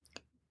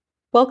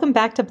Welcome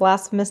back to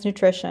Blasphemous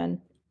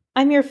Nutrition.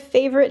 I'm your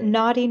favorite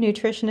naughty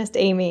nutritionist,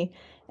 Amy,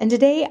 and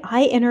today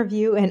I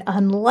interview an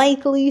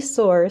unlikely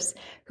source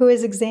who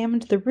has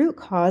examined the root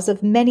cause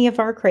of many of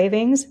our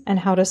cravings and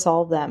how to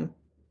solve them.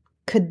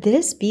 Could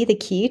this be the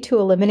key to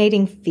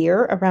eliminating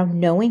fear around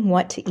knowing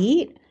what to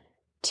eat?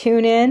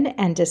 Tune in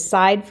and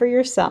decide for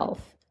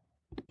yourself.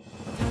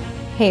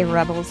 Hey,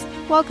 Rebels.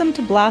 Welcome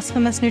to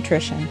Blasphemous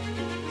Nutrition.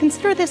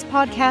 Consider this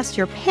podcast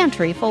your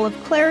pantry full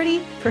of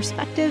clarity,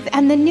 perspective,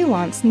 and the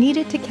nuance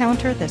needed to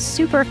counter the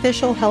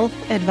superficial health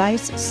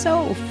advice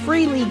so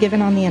freely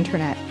given on the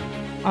internet.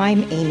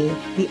 I'm Amy,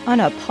 the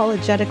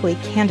unapologetically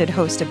candid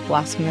host of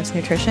Blasphemous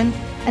Nutrition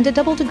and a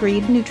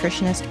double-degreed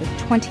nutritionist with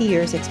 20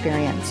 years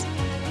experience.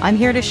 I'm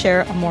here to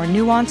share a more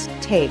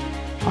nuanced take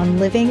on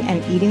living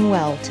and eating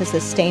well to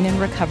sustain and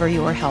recover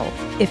your health.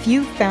 If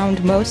you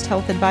found most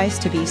health advice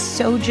to be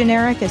so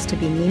generic as to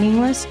be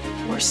meaningless,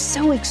 or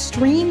so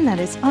extreme that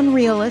it's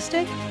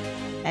unrealistic,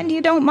 and you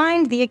don't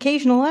mind the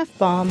occasional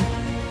F-bomb,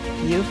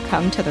 you've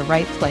come to the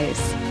right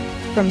place.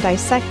 From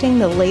dissecting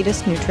the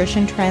latest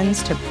nutrition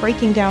trends to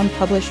breaking down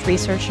published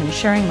research and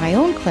sharing my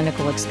own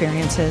clinical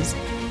experiences,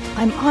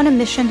 I'm on a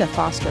mission to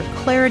foster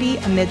clarity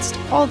amidst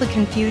all the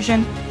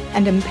confusion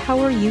and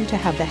empower you to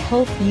have the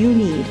health you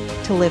need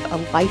to live a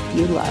life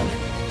you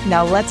love.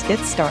 Now let's get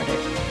started.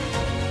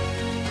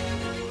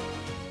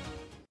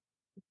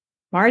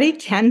 Marty,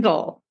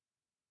 Kendall,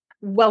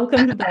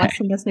 welcome to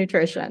Blasphemous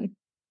Nutrition.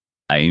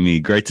 Amy,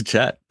 great to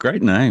chat.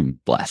 Great name,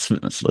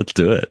 Blasphemous. Let's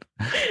do it.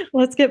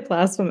 Let's get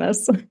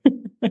blasphemous.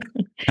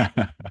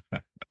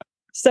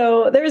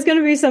 So there's going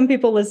to be some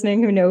people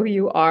listening who know who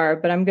you are,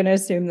 but I'm going to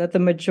assume that the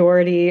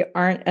majority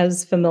aren't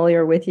as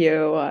familiar with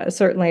you,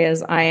 certainly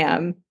as I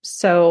am.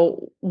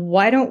 So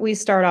why don't we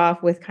start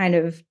off with kind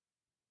of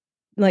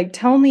like,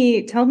 tell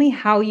me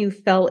how you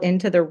fell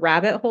into the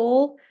rabbit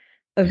hole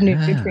of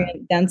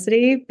nutrient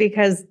density,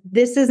 because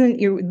this isn't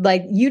you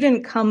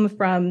didn't come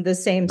from the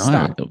same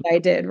stuff I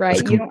did, right?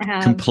 You don't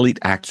have complete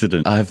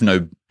accident. I have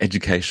no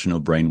education or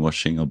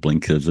brainwashing or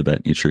blinkers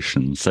about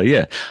nutrition. So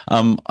yeah,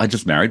 I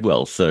just married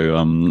well.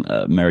 So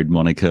married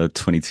Monica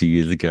 22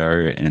 years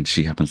ago, and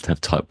she happens to have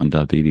type 1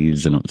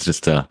 diabetes, and it was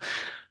just a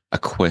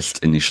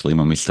quest initially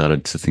when we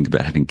started to think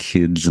about having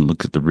kids and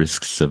look at the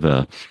risks of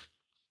a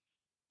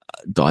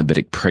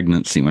diabetic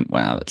pregnancy. Went,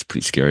 wow, that's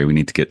pretty scary. We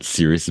need to get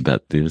serious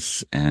about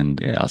this. And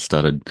yeah, I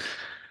started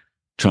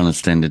trying to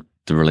understand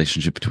the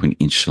relationship between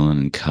insulin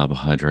and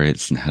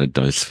carbohydrates and how to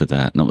dose for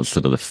that. And that was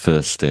sort of the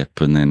first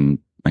step. And then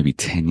maybe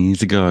 10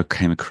 years ago, I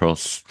came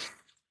across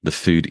the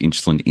food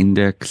insulin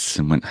index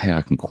and went, hey,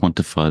 I can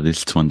quantify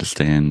this to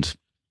understand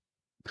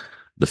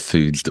the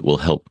foods that will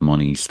help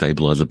Moni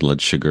stabilize her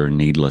blood sugar and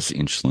need less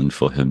insulin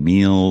for her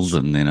meals.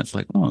 And then it's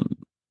like, oh,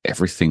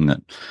 everything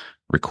that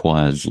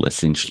requires less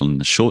insulin in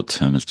the short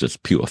term is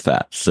just pure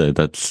fat. So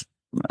that's,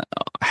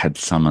 I had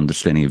some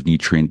understanding of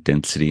nutrient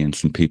density, and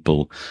some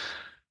people,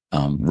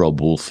 Rob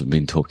Wolf had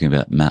been talking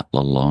about Matt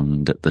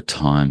Lalonde at the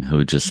time, who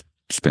had just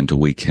spent a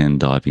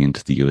weekend diving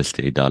into the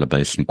USDA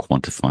database and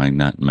quantifying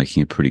that and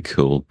making a pretty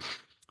cool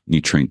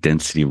nutrient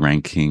density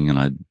ranking. And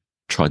I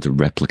tried to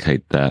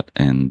replicate that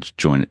and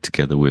join it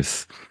together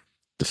with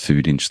the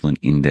food insulin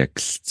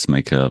index to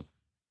make a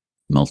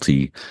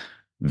multivariate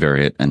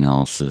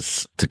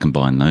analysis to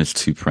combine those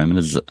two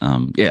parameters.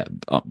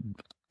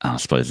 I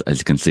suppose, as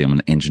you can see, I'm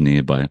an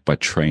engineer by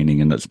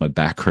training, and that's my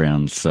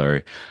background. So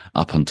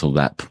up until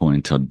that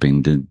point, I'd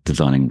been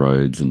designing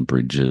roads and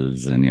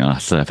bridges,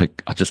 and so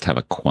I just have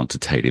a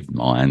quantitative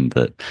mind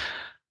that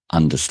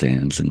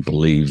understands and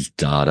believes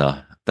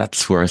data.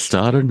 That's where I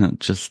started, and it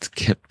just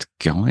kept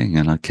going,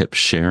 and I kept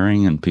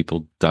sharing, and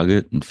people dug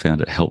it and found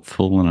it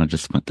helpful. And I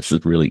just went, this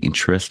is really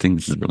interesting.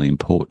 This is really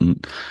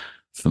important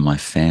for my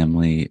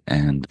family.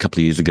 And a couple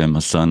of years ago, my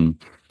son,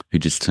 who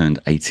just turned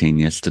 18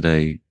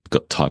 yesterday,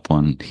 got type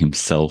 1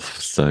 himself.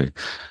 So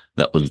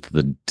that was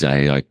the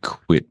day I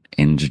quit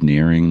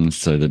engineering.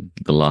 So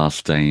the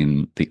last day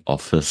in the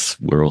office,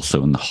 we're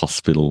also in the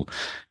hospital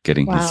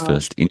getting his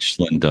first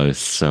insulin dose.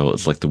 So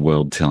it's like the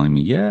world telling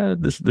me, yeah,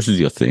 this is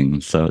your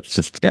thing. So it's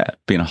just,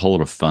 been a whole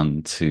lot of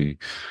fun to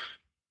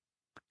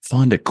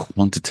find a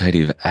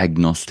quantitative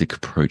agnostic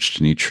approach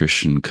to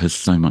nutrition, because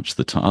so much of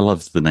the time, I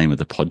love the name of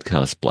the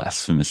podcast,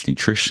 Blasphemous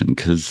Nutrition,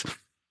 because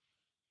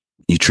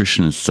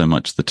nutrition is so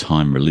much of the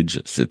time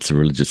religious. It's a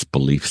religious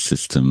belief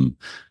system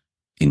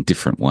in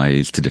different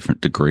ways to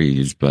different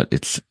degrees, but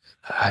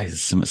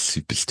there's so much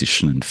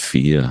superstition and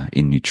fear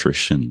in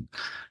nutrition.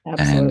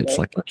 Absolutely. And it's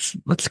like,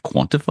 let's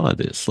quantify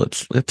this.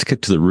 Let's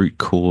get to the root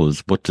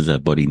cause. What does our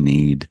body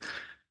need?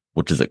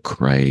 What does it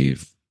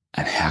crave?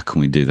 And how can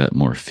we do that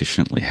more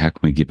efficiently? How can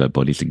we give our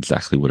bodies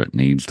exactly what it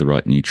needs, the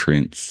right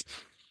nutrients,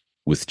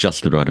 with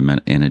just the right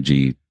amount of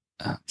energy,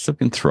 so we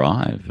can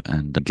thrive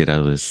and get out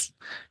of this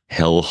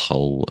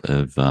hellhole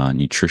of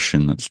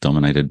nutrition that's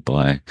dominated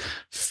by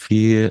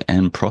fear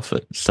and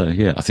profit. So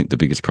yeah, I think the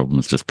biggest problem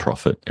is just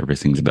profit.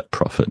 Everything's about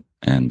profit,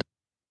 and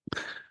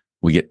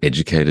we get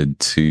educated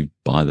to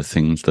buy the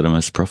things that are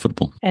most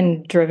profitable.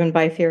 And driven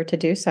by fear to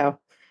do so.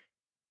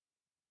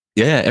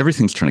 Yeah,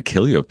 everything's trying to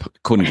kill you,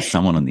 according to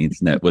someone on the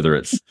internet, whether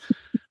it's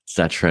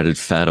saturated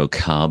fat or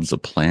carbs or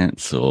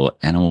plants or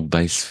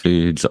animal-based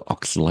foods or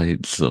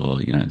oxalates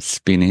or,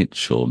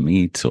 spinach or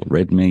meat or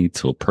red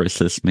meat or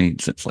processed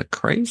meats. It's like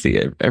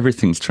crazy.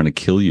 Everything's trying to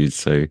kill you.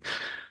 So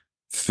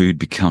food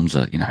becomes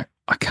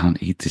I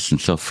can't eat this and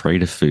so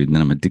afraid of food. And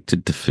then I'm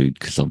addicted to food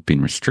because I've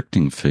been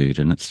restricting food.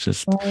 And it's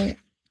just Right.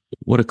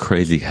 what a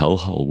crazy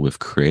hellhole we've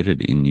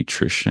created in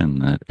nutrition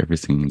that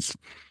everything's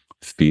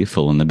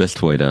fearful. And the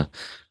best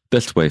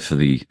way for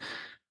the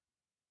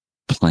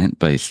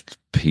plant-based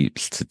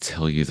peeps to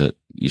tell you that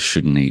you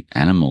shouldn't eat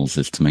animals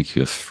is to make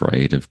you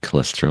afraid of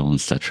cholesterol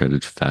and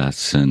saturated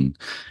fat and,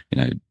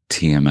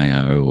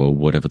 TMAO or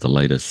whatever the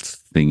latest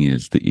thing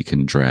is that you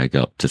can drag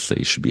up to say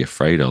you should be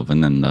afraid of.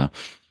 And then the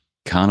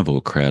carnivore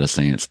crowd are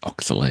saying it's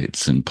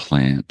oxalates and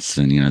plants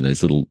and,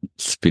 those little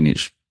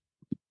spinach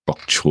bok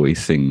choy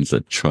things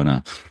that trying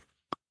to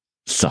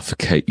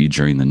suffocate you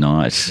during the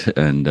night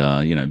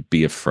and,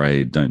 be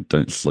afraid.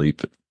 Don't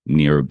sleep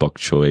near a bok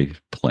choy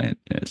plant.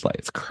 It's like,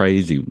 it's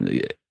crazy.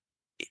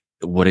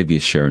 Whatever you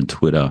share on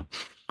Twitter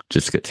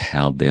just gets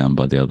howled down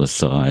by the other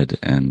side.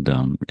 And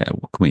yeah,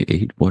 what can we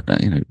eat? What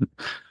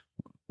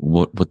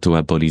do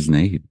our bodies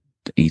need?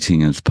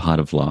 Eating is part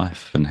of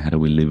life, and how do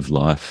we live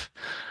life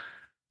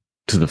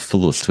to the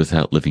fullest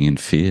without living in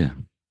fear?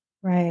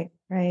 Right,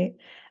 right.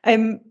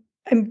 I'm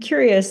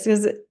curious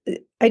because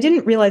I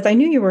didn't realize I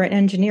knew you were an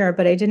engineer,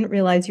 but I didn't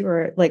realize you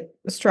were like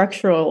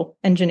structural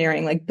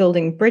engineering, like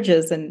building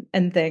bridges and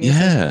things. And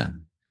Yeah,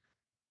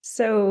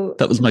 so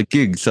that was my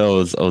gig. So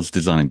I was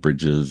designing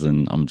bridges,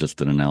 and I'm just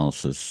an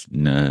analysis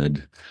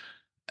nerd,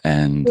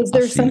 and was I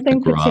there see a something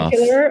graph.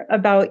 particular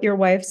about your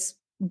wife's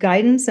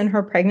guidance in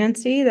her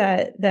pregnancy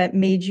that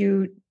made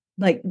you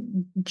like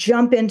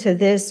jump into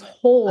this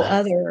whole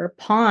other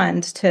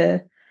pond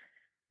to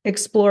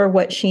explore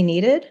what she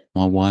needed?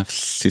 My wife's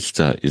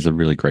sister is a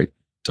really great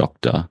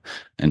doctor,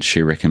 and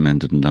she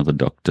recommended another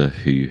doctor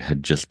who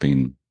had just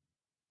been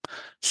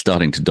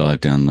starting to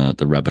dive down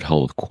the rabbit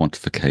hole of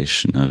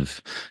quantification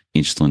of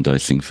insulin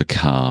dosing for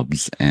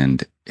carbs.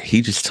 And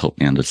he just helped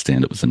me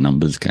understand it was a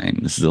numbers game.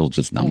 This is all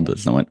just Right.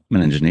 numbers. And I went, I'm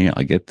an engineer.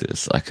 I get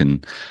this. I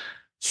can.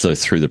 So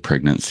through the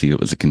pregnancy, it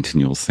was a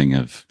continual thing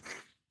of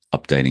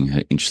updating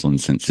her insulin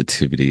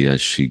sensitivity as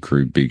she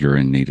grew bigger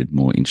and needed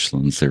more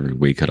insulin. So every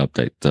week I'd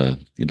update the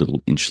little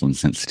insulin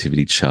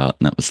sensitivity chart.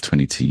 And that was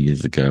 22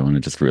 years ago. And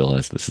I just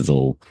realized it's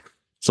all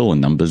a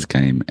numbers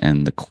game.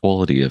 And the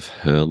quality of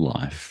her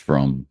life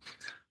from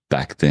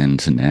back then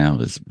to now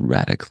is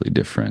radically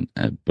different.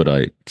 But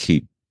I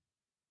keep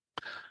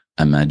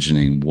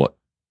imagining what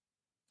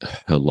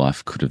her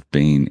life could have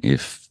been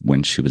if,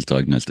 when she was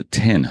diagnosed at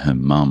 10, her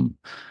mum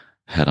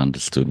had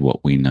understood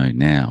what we know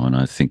now. And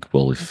I think,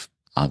 well, if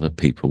other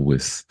people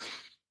with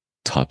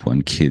type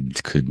 1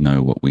 kids could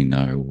know what we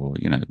know, or,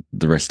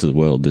 the rest of the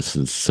world, this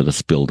is sort of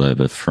spilled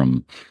over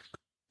from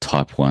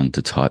type 1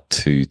 to type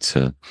 2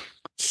 to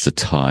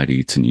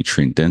satiety to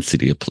nutrient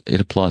density.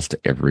 It applies to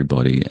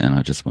everybody. And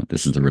I just went,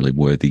 this is a really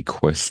worthy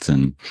quest.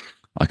 And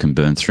I can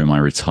burn through my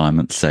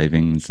retirement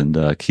savings and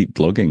keep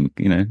blogging.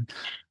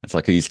 It's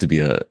like I used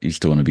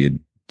to want to be a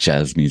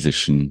jazz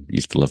musician,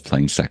 used to love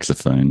playing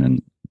saxophone.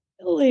 And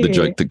the Really?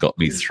 joke that got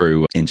me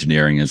through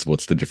engineering is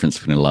what's the difference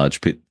between a large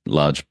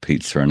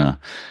pizza and a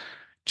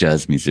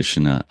jazz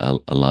musician? A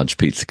large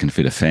pizza can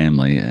fit a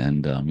family.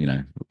 And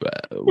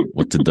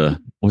what did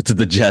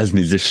the jazz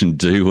musician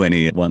do when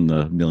he won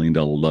the $1 million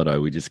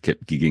lotto? We just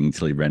kept gigging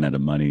until he ran out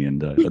of money,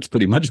 and that's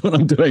pretty much what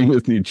I'm doing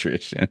with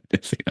nutrition.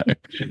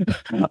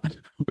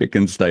 We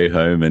can stay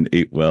home and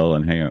eat well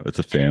and hang out with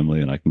the family,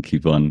 and I can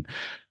keep on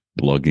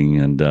blogging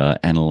and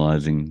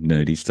analyzing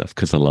nerdy stuff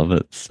because I love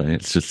it. So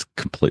it's just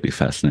completely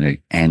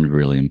fascinating and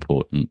really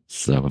important.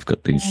 So I've got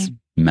Yeah. these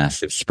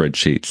massive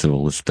spreadsheets of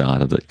all this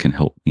data that can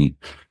help me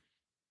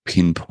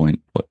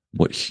pinpoint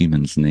what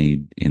humans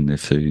need in their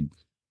food.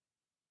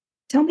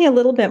 Tell me a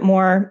little bit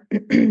more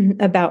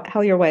about how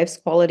your wife's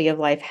quality of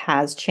life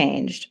has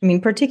changed. I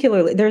mean,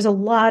 particularly, there's a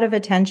lot of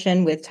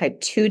attention with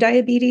type 2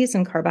 diabetes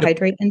and Yep.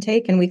 carbohydrate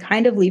intake, and we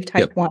kind of leave type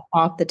Yep. 1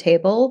 off the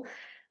table.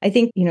 I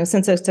think,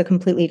 since it's a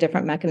completely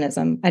different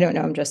mechanism, I don't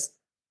know, I'm just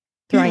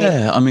throwing it,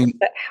 Yeah. I mean,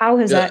 but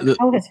the,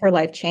 how has her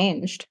life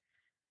changed?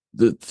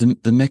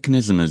 the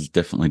mechanism is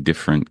definitely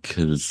different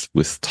because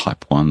with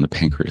type 1, the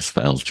pancreas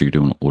fails due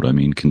to an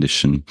autoimmune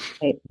condition.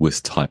 Right.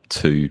 With type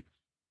 2,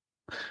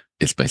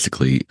 it's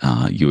basically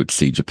you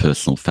exceed your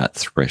personal fat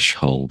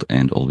threshold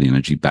and all the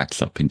energy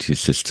backs up into your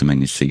system,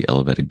 and you see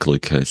elevated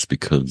glucose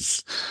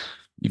because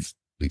you've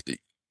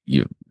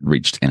you've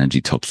reached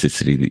energy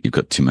toxicity, that you've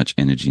got too much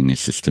energy in your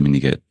system,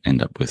 and you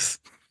end up with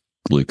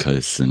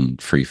glucose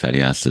and free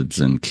fatty acids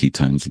and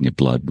ketones in your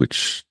blood,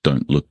 which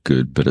don't look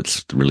good, but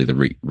it's really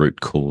the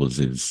root cause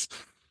is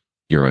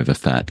you're over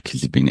fat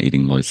because you've been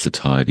eating low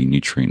satiety,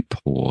 nutrient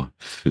poor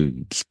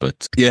foods.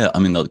 But yeah, I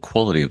mean, the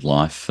quality of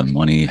life for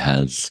Moni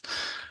has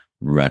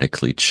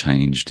radically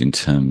changed in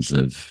terms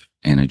of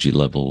energy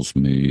levels,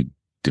 mood,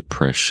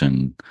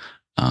 depression.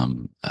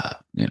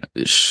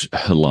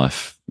 Her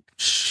life,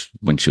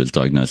 when she was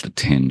diagnosed at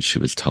 10, she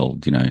was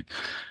told,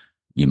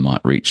 you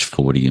might reach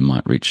 40, you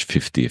might reach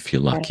 50 if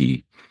you're Right.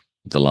 lucky.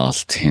 The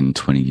last 10,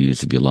 20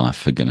 years of your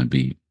life are going to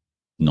be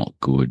not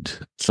good.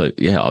 So,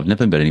 yeah, I've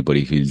never met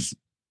anybody who's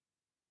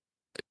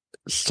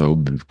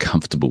so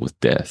comfortable with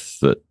death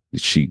that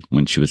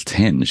when she was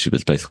 10, she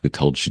was basically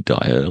told she'd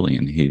die early.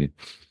 And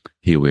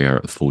here we are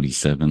at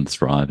 47,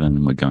 thriving,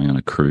 and we're going on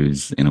a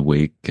cruise in a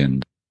week.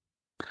 And,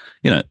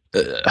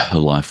 her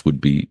life would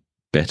be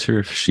better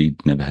if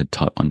she'd never had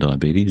type 1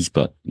 diabetes.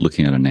 But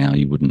looking at her now,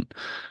 you wouldn't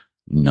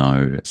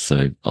know.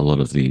 So a lot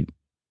of the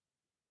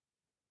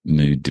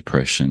mood,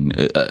 depression,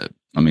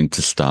 I mean,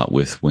 to start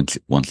with,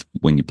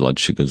 when your blood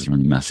sugars are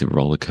on a massive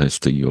roller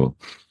coaster, your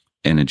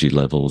energy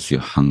levels,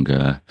 your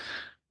hunger,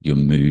 your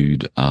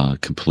mood are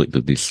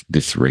completely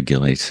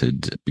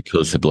dysregulated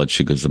because her blood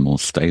sugars are more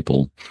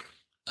stable.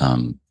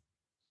 Um,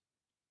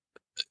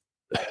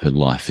 Her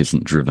life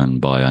isn't driven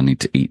by I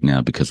need to eat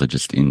now because I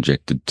just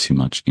injected too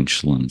much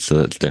insulin. So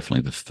that's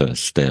definitely the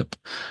first step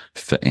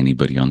for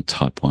anybody on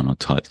type 1 or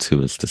type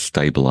 2 is to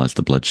stabilize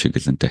the blood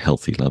sugars into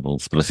healthy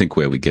levels. But I think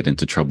where we get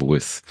into trouble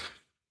with,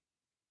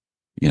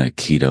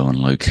 keto and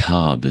low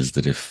carb is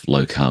that if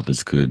low carb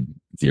is good,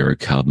 zero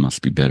carb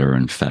must be better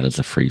and fat is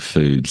a free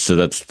food. So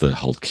that's the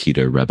whole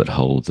keto rabbit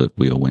hole that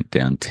we all went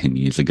down 10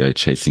 years ago,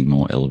 chasing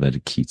more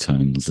elevated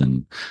ketones.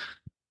 And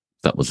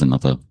that was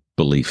another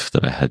belief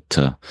that I had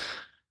to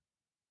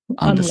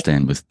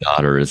understand with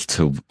data is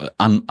to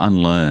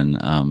unlearn,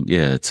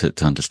 to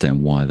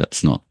understand why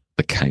that's not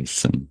the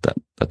case. And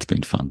that's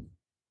been fun.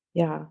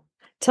 Yeah.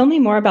 Tell me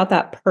more about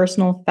that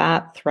personal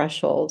fat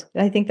threshold.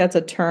 I think that's a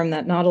term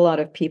that not a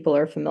lot of people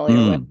are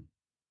familiar with.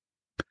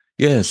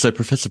 Yeah, so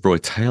Professor Roy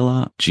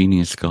Taylor,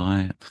 genius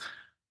guy,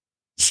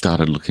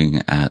 started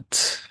looking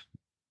at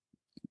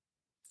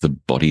the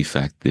body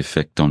fat, the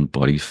effect on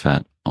body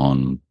fat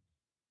on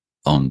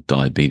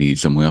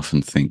diabetes. And we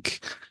often think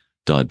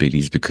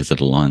diabetes, because it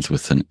aligns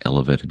with an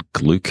elevated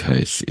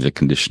glucose, is a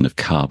condition of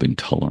carb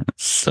intolerance.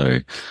 So,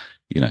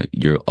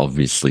 you're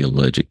obviously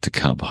allergic to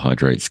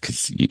carbohydrates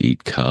because you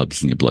eat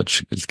carbs and your blood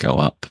sugars go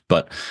up.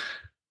 But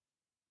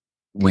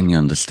when you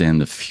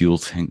understand the fuel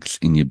tanks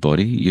in your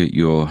body,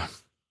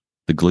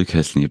 the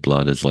glucose in your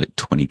blood is like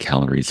 20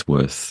 calories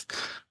worth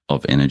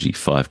of energy,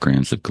 5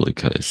 grams of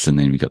glucose. And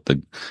then you've got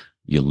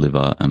your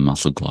liver and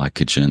muscle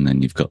glycogen,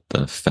 then you've got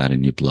the fat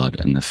in your blood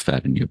and the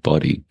fat in your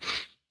body.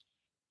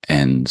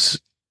 And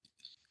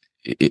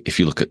if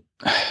you look at,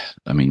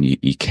 I mean,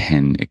 you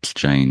can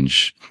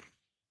exchange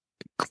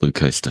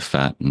glucose to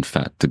fat and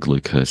fat to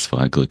glucose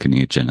via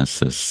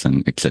gluconeogenesis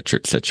and et cetera,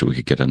 et cetera. We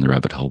could get in the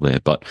rabbit hole there.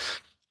 But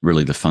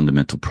really the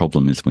fundamental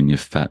problem is when your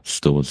fat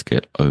stores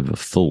get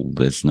overfull,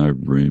 there's no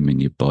room in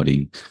your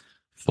body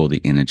for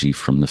the energy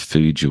from the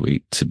food you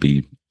eat to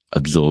be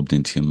absorbed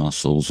into your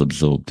muscles,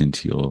 absorbed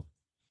into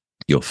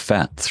your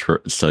fat.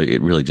 So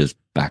it really just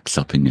backs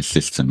up in your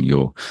system.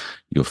 Your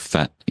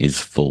fat is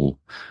full.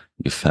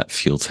 Your fat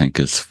fuel tank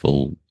is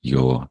full.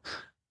 Your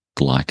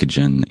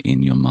glycogen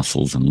in your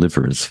muscles and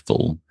liver is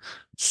full.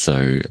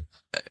 So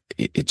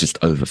it just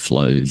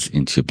overflows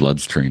into your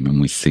bloodstream,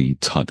 and we see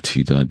type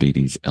 2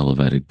 diabetes,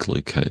 elevated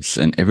glucose,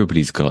 and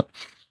everybody's got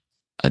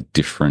a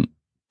different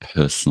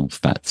personal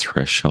fat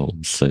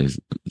threshold. So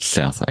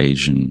South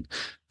Asian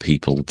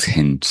people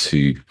tend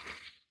to,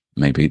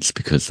 maybe it's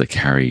because they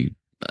carry,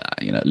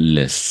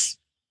 less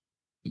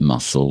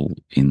muscle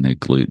in their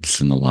glutes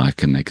and the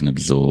like, and they can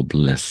absorb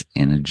less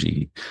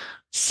energy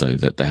so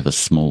that they have a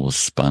smaller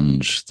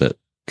sponge that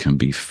can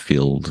be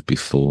filled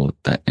before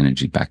that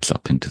energy backs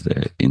up into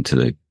their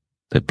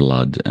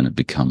blood, and it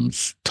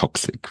becomes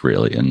toxic,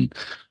 really. And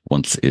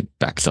once it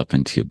backs up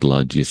into your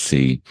blood, you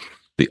see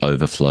the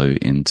overflow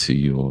into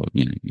your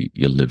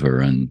liver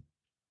and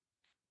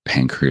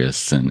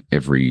pancreas, and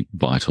every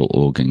vital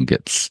organ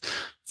gets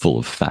full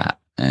of fat.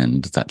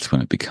 And that's when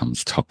it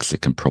becomes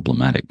toxic and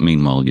problematic.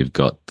 Meanwhile, you've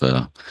got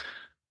the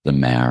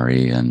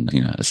Maori and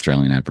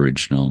Australian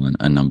Aboriginal and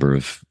a number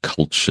of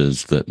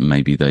cultures that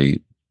maybe their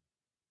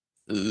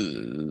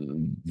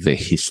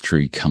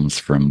history comes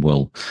from,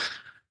 well,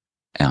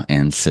 our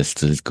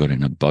ancestors got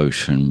in a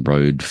boat and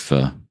rowed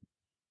for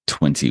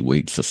 20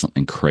 weeks or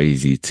something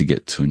crazy to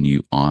get to a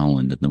new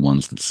island, and the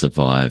ones that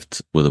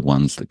survived were the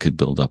ones that could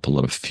build up a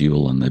lot of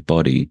fuel in their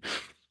body.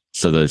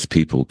 So those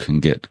people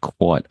can get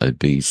quite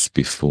obese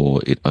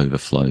before it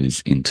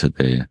overflows into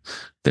their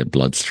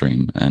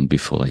bloodstream and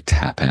before they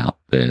tap out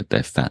their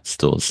fat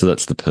stores. So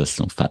that's the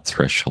personal fat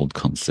threshold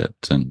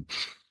concept. And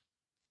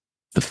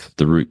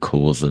the root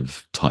cause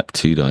of type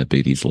 2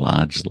 diabetes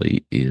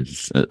largely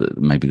is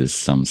maybe there's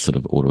some sort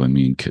of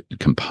autoimmune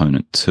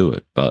component to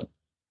it, but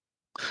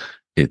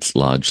it's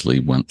largely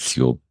once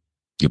your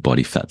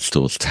body fat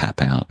stores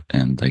tap out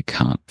and they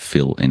can't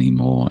fill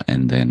anymore,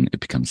 and then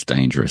it becomes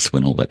dangerous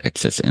when all that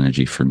excess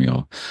energy from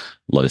your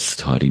low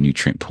satiety,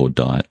 nutrient poor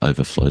diet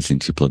overflows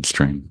into your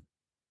bloodstream.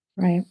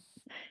 Right.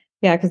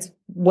 Yeah, because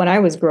when I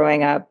was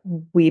growing up,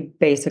 we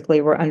basically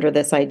were under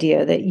this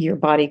idea that your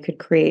body could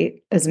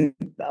create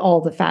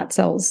all the fat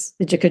cells,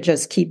 that you could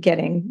just keep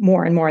getting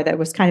more and more. That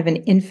was kind of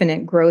an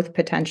infinite growth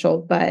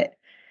potential. But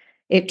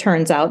it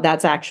turns out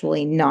that's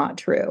actually not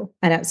true.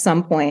 And at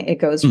some point, it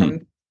goes Mm.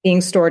 from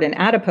being stored in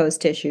adipose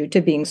tissue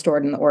to being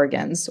stored in the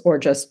organs or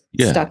just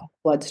Yeah. stuck in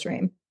the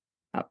bloodstream.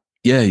 Oh,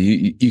 Yeah,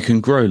 you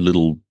can grow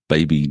little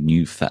baby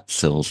new fat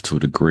cells to a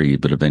degree,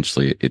 but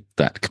eventually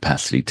that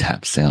capacity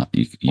taps out.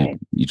 right.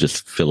 You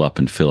just fill up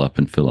and fill up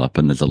and fill up,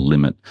 and there's a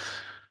limit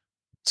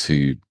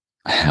to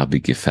how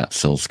big your fat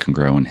cells can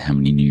grow and how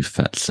many new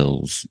fat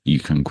cells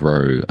you can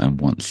grow. And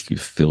once you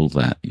fill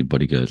that, your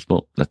body goes,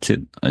 well, that's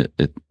it.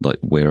 Like,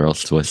 where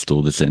else do I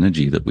store this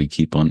energy that we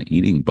keep on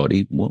eating,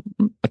 body? Well,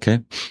 okay,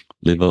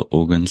 liver,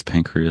 organs,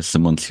 pancreas,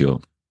 and once your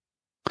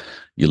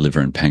liver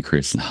and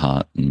pancreas and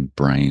heart and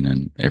brain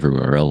and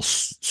everywhere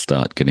else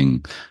start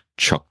getting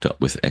chocked up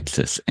with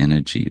excess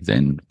energy,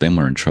 then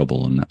we're in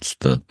trouble, and that's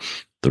the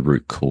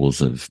root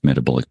cause of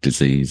metabolic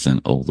disease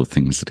and all the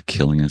things that are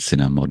killing us in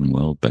our modern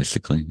world.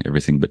 Basically,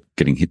 everything but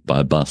getting hit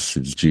by a bus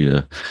is due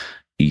to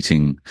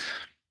eating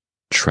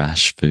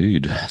trash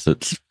food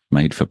that's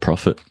made for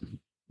profit.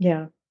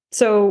 Yeah.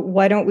 So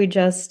why don't we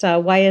just,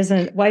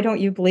 why don't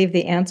you believe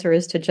the answer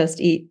is to just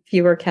eat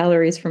fewer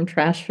calories from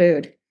trash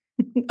food?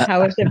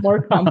 How is it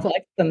more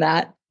complex than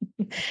that?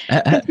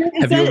 Have you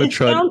ever It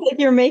tried? sounds like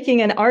you're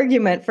making an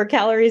argument for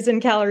calories in,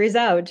 calories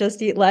out.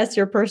 Just eat less,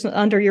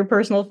 under your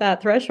personal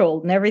fat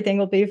threshold, and everything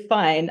will be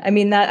fine. I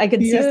mean, that I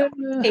could see Yeah,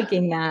 someone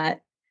taking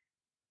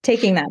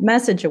that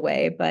message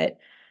away, but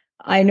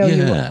I know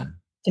you yeah,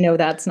 to know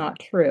that's not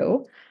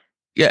true.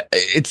 yeah.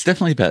 It's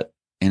definitely about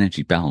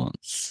energy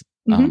balance.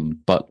 Hmm.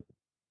 But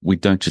we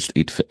don't just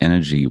eat for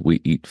energy;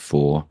 we eat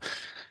for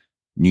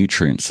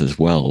nutrients as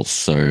well.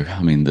 So,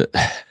 I mean,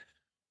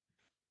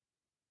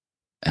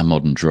 our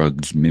modern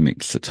drugs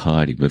mimic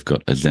satiety. We've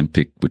got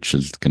Ozempic, which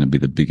is going to be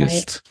the Right.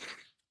 biggest,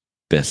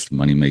 best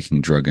money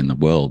making drug in the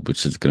world,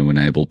 which is going to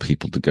enable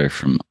people to go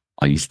from,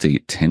 I used to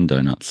eat 10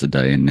 donuts a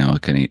day and now I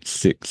can eat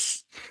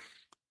six.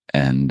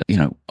 And,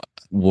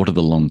 what are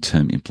the long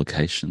term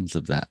implications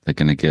of that? They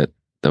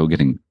were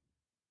getting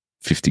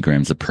 50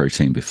 grams of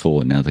protein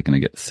before. Now they're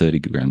going to get 30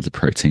 grams of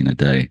protein a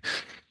day.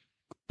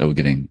 They were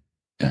getting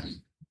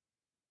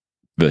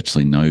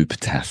virtually no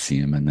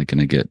potassium, and they're going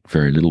to get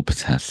very little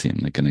potassium.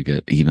 They're going to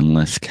get even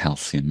less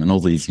calcium and all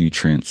these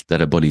nutrients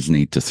that our bodies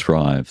need to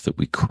thrive, that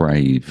we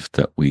crave,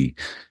 that we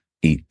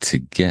eat to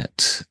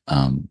get.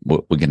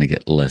 We're going to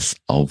get less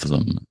of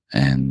them.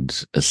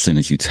 And as soon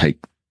as you take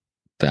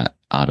that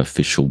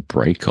artificial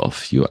break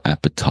off your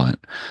appetite,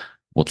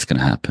 what's going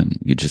to happen?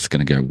 You're just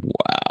going to go,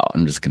 wow,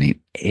 I'm just going to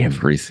eat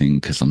everything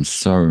because I'm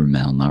so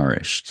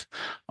malnourished.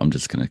 I'm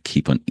just going to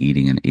keep on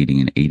eating and eating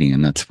and eating.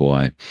 And that's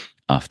why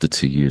after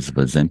 2 years of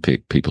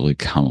Ozempic, people who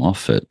come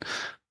off it,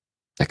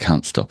 they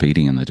can't stop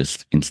eating and they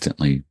just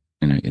instantly,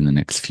 in the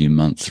next few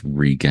months,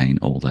 regain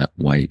all that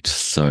weight.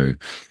 So,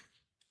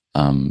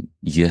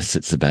 yes,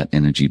 it's about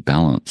energy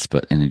balance,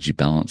 but energy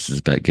balance is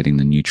about getting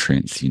the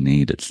nutrients you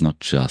need. It's not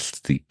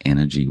just the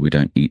energy. We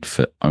don't eat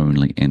for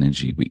only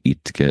energy. We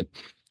eat to get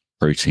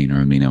protein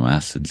or amino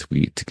acids.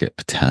 We eat to get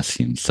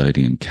potassium,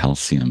 sodium,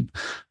 calcium,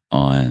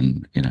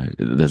 iron.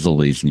 There's all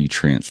these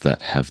nutrients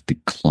that have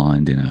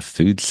declined in our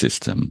food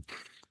system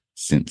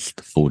since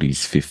the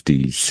 40s,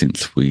 50s,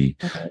 since we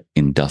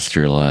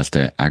industrialized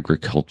our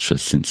agriculture,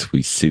 since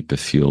we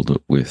superfueled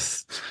it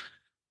with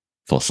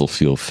fossil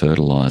fuel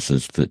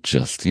fertilizers that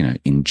just,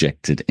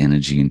 injected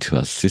energy into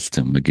our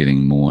system. We're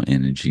getting more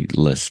energy,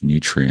 less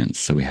nutrients.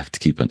 So we have to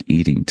keep on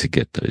eating to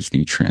get those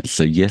nutrients.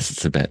 So yes,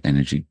 it's about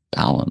energy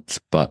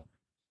balance, but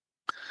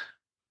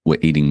we're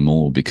eating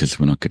more because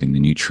we're not getting the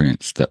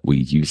nutrients that we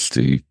used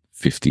to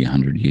 50,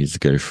 100 years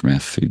ago from our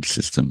food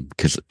system,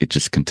 because it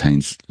just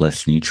contains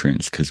less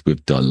nutrients because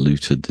we've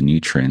diluted the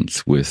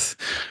nutrients with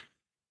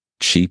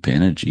cheap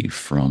energy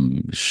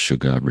from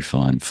sugar,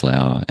 refined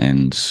flour,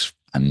 and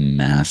a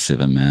massive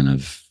amount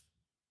of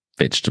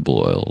vegetable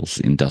oils,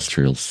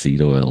 industrial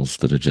seed oils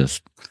that are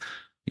just,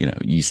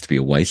 used to be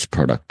a waste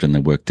product, and they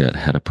worked out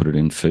how to put it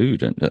in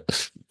food. And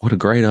what a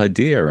great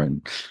idea.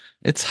 And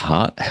it's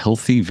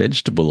healthy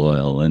vegetable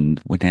oil.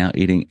 And we're now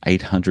eating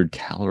 800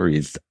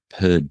 calories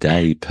per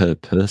day per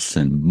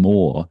person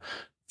more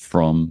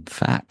from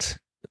fat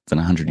than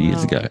 100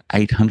 years ago.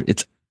 800,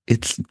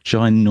 it's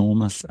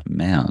ginormous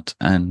amount.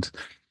 And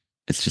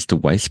it's just a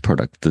waste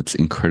product that's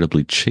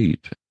incredibly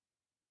cheap.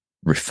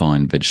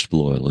 Refined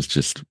vegetable oil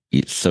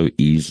it's so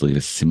easily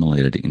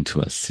assimilated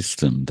into our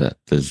system that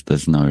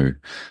there's no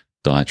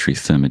dietary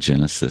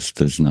thermogenesis.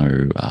 There's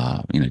no,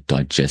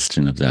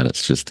 digestion of that.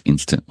 It's just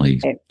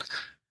instantly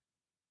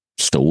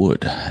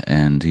stored.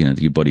 And,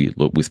 your body,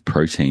 look, with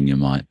protein, you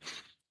might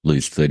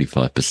lose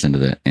 35% of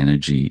that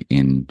energy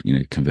in,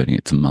 converting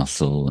it to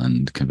muscle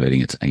and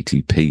converting it to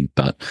ATP.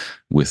 But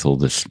with all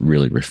this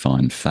really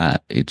refined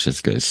fat, it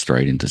just goes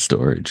straight into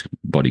storage.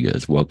 Body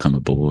goes, welcome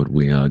aboard.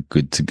 We are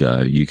good to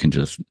go. You can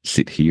just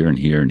sit here and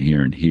here and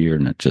here and here,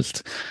 and it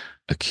just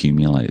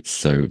accumulates.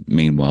 So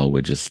meanwhile,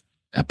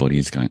 our body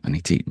is going, I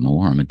need to eat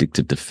more. I'm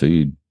addicted to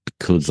food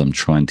because I'm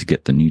trying to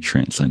get the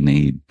nutrients I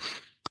need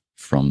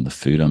from the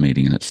food I'm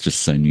eating, and it's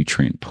just so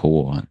nutrient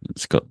poor.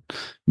 It's got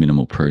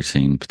minimal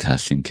protein,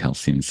 potassium,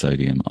 calcium,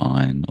 sodium,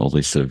 iron, all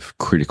these sort of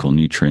critical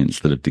nutrients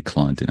that have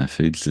declined in our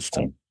food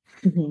system.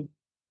 Mhm.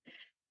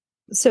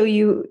 So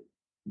you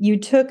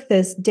took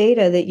this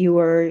data that you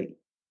were,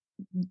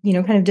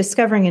 kind of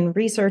discovering and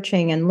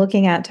researching and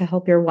looking at to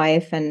help your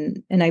wife,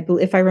 and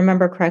if I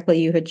remember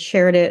correctly, you had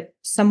shared it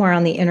somewhere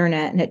on the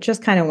internet, and it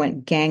just kind of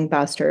went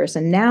gangbusters.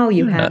 And now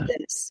you have Yeah,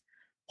 this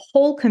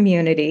whole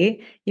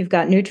community. You've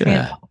got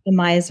Nutrient yeah.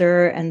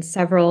 Optimizer and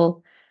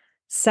several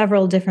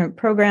different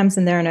programs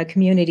in there, in a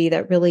community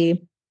that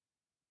really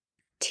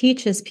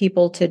teaches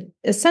people to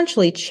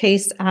essentially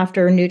chase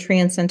after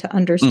nutrients and to Mm.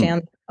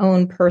 understand their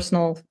own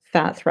personal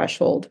fat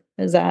threshold.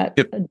 Is that,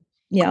 Yep.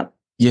 yeah.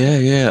 Yeah,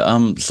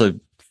 yeah. So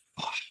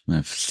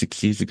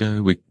 6 years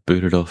ago, we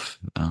booted off.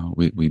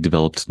 We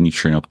developed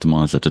Nutrient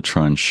Optimizer to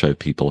try and show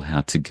people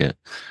how to get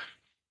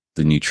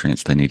the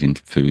nutrients they need in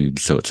food.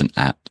 So it's an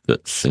app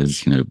that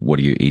says, what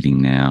are you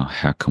eating now?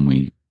 How can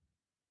we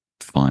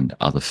find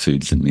other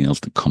foods and meals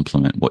that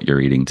complement what you're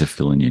eating to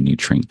fill in your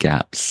nutrient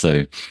gaps?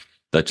 So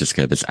that just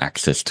gave us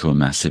access to a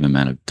massive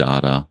amount of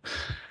data.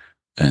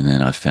 And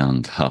then I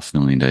found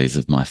 500,000 days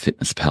of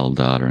MyFitnessPal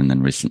data, and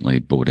then recently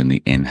brought in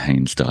the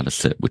NHANES data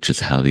set, which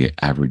is how the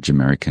average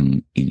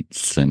American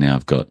eats. So now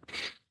I've got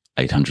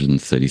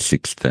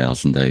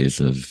 836,000 days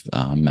of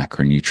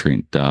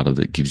macronutrient data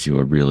that gives you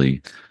a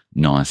really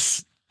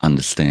nice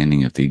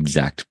understanding of the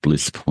exact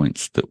bliss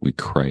points that we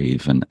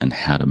crave, and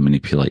how to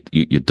manipulate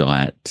your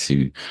diet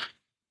to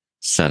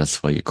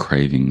satisfy your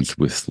cravings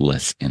with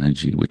less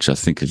energy, which I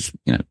think is,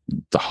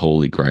 the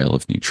holy grail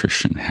of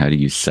nutrition. How do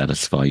you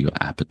satisfy your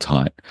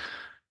appetite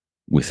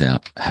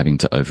without having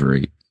to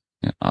overeat?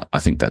 I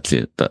think that's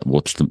it.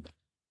 What's the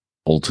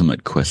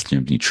ultimate question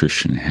of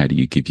nutrition? How do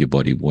you give your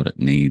body what it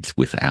needs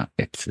without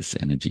excess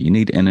energy? You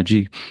need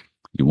energy.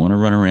 You want to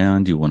run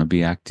around. You want to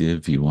be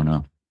active. You want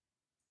to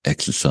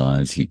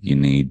exercise. You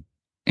need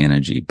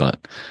energy,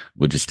 but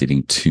we're just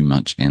eating too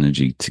much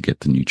energy to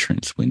get the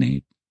nutrients we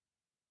need.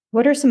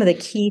 What are some of the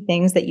key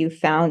things that you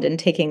found in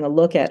taking a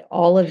look at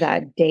all of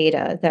that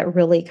data that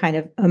really kind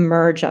of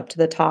emerge up to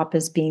the top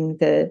as being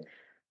the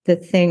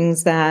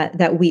things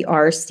that we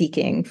are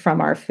seeking from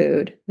our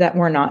food that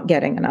we're not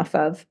getting enough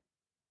of?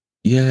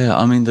 Yeah,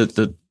 I mean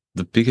the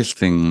biggest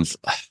things,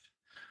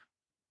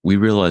 we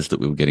realized that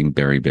we were getting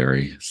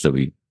beriberi, so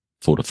we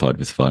fortified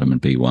with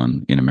vitamin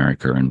B1 in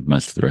America, and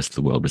most of the rest of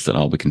the world. We said,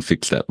 oh, we can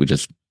fix that. We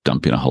just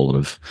dump in a whole lot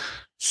of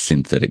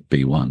synthetic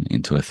B1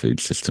 into our food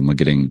system. We're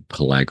getting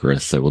pellagra,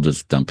 so we'll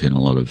just dump in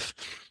a lot of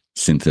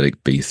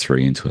synthetic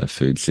B3 into our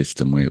food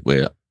system.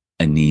 We're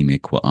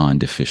anemic, we're iron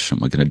deficient.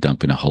 We're going to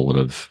dump in a whole lot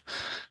of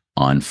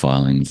iron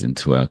filings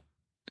into our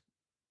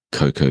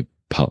cocoa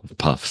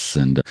puffs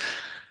and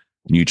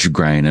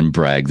Nutrigrain, and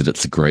brag that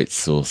it's a great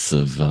source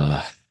of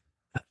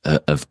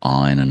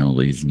iron and all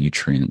these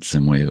nutrients.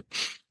 And we're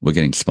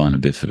getting spina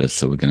bifida,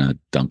 so we're going to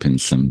dump in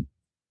some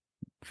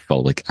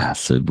folic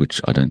acid,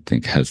 which I don't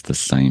think has the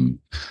same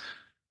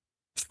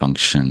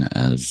function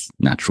as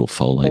natural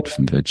folate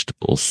from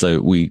vegetables.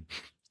 So we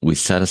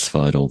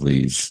satisfied all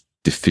these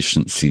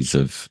deficiencies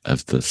of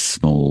the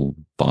small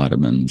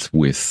vitamins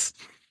with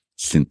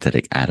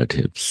synthetic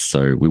additives.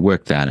 So we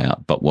worked that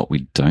out. But what we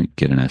don't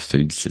get in our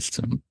food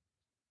system,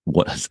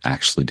 what has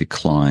actually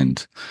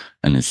declined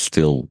and is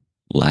still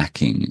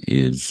lacking,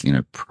 is,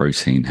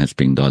 protein has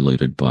been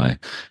diluted by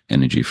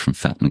energy from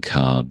fat and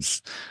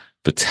carbs.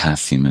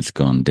 Potassium has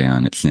gone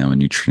down. It's now a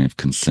nutrient of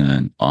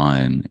concern.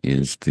 Iron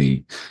is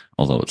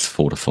although it's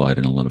fortified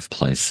in a lot of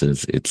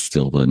places, it's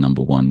still the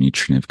number one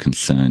nutrient of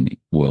concern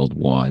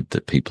worldwide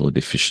that people are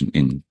deficient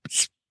in,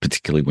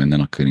 particularly when they're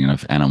not getting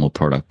enough animal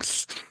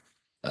products.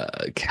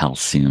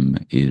 Calcium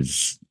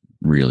is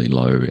really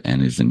low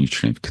and is a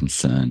nutrient of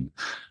concern.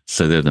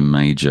 So they're the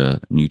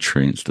major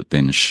nutrients that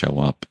then show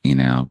up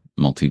in our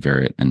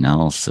multivariate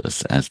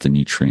analysis as the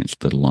nutrients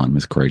that align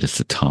with greater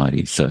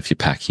satiety. So if you're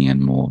packing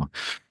in more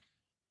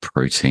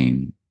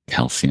protein,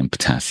 calcium,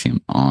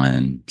 potassium,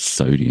 iron,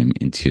 sodium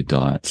into your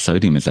diet,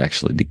 sodium has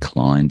actually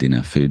declined in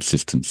our food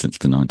system since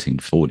the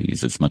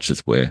 1940s. As much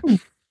as we're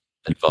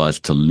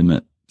advised to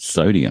limit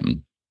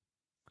sodium,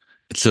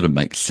 it sort of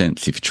makes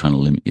sense if you're trying to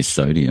limit your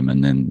sodium,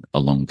 and then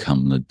along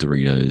come the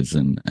Doritos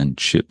and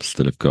chips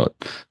that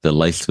they're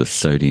laced with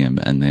sodium,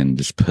 and then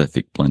this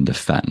perfect blend of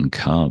fat and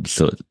carbs.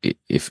 So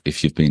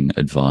if you've been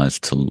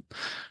advised to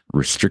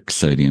restrict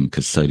sodium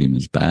because sodium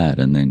is bad,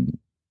 and then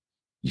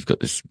you've got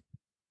this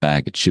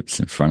bag of chips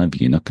in front of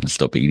you, you're not going to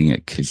stop eating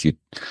it because you're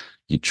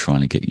trying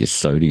to get your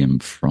sodium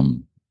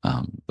from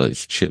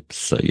those chips.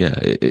 So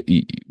yeah,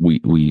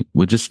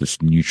 we're just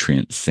this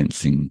nutrient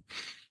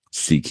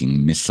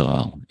seeking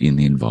missile in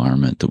the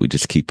environment that we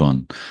just keep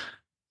on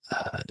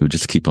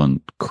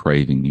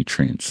craving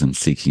nutrients and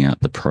seeking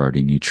out the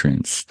priority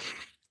nutrients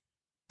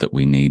that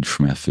we need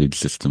from our food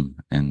system.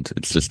 And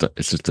it's just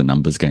a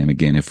numbers game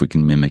again. If we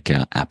can mimic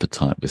our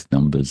appetite with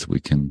numbers,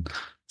 we can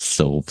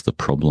solve the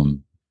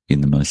problem in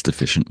the most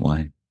efficient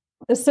way.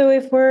 So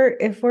if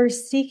we're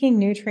seeking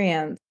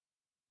nutrients,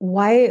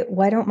 why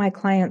don't my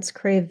clients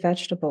crave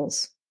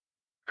vegetables?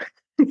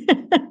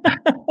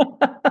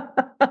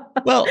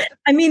 Well,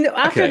 I mean,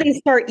 after okay. they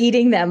start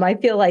eating them, I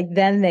feel like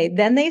then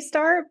they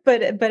start,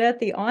 but at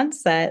the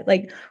onset,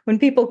 like when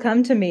people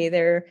come to me,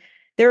 their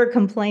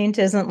complaint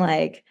isn't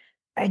like,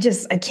 I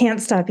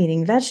can't stop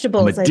eating I'm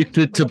vegetables.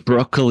 addicted to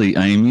broccoli,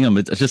 Amy.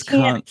 I just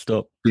Can't can't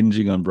stop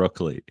binging on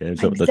broccoli. Yeah, is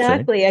that what they say?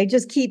 exactly. I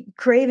just keep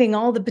craving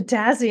all the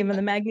potassium and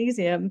the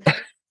magnesium.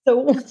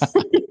 So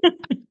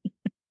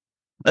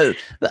Uh,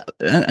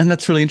 and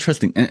that's really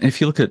interesting. And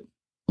if you look at,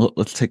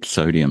 let's take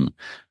sodium.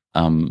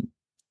 Um,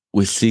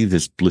 we see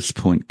this bliss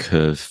point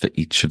curve for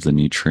each of the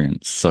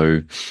nutrients.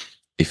 So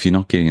if you're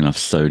not getting enough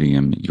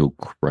sodium, you'll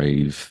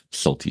crave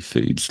salty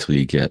foods till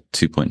you get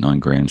 2.9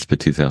 grams per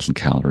 2,000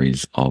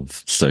 calories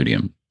of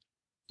sodium.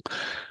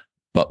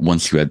 But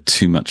once you add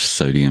too much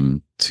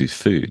sodium to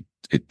food,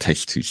 it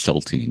tastes too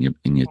salty,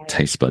 and your right,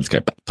 taste buds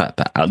go, bah,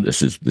 bah, bah.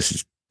 This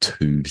is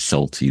too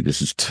salty.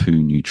 This is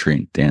too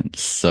nutrient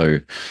dense. So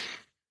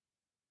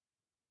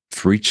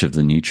for each of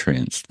the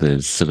nutrients,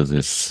 there's sort of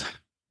this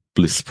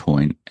bliss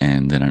point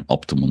and then an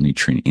optimal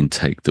nutrient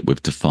intake that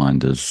we've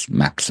defined as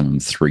maximum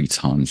 3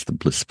 times the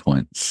bliss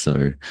point.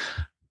 So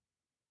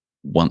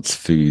once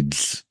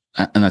foods,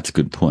 and that's a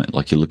good point,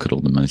 like you look at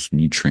all the most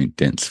nutrient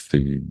dense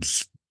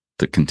foods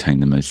that contain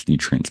the most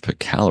nutrients per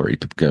calorie,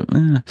 people go,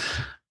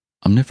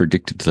 I'm never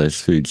addicted to those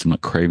foods. I'm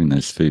not craving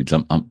those foods.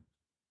 I'm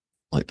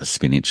like the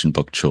spinach and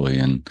bok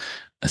choy and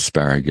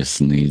asparagus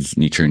and these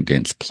nutrient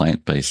dense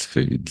plant based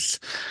foods.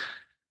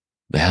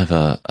 They have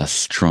a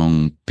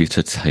strong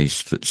bitter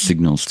taste that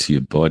signals to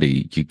your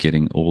body you're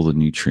getting all the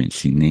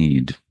nutrients you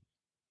need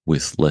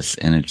with less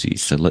energy.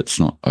 So let's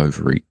not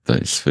overeat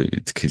those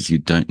foods, because you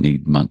don't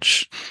need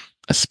much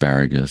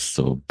asparagus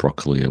or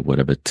broccoli or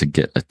whatever to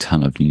get a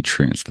ton of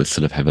nutrients. They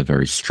sort of have a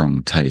very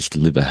strong taste.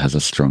 Liver has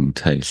a strong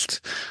taste.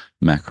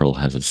 Mackerel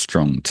has a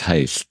strong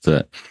taste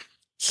that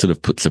sort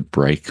of puts a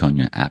brake on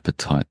your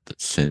appetite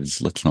that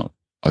says, let's not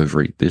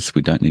overeat this.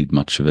 We don't need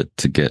much of it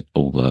to get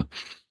all the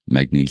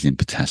magnesium,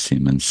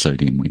 potassium, and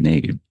sodium we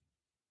need.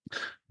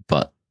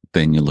 But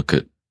then you look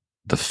at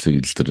the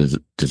foods that are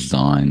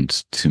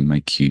designed to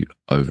make you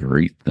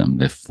overeat them.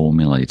 They're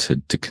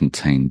formulated to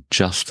contain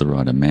just the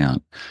right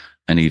amount,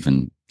 and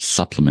even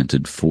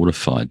supplemented,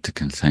 fortified to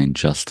contain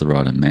just the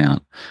right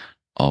amount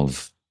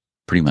of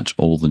pretty much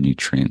all the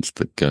nutrients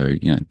that go,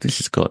 this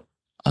has got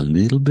a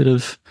little bit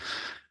of,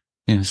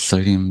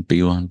 sodium,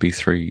 B1,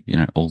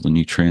 B3, all the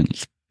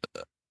nutrients,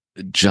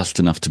 just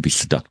enough to be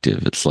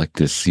seductive. It's like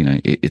this,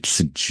 it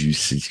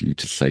seduces you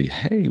to say,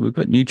 hey, we've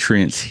got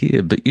nutrients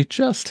here, but you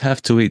just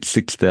have to eat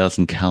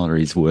 6,000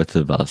 calories worth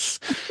of us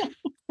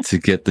to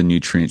get the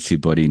nutrients your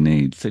body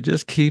needs. So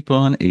just keep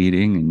on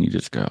eating, and you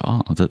just go,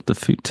 oh, the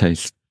food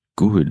tastes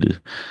good.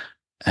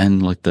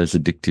 And like those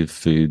addictive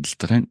foods,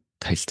 they don't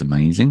taste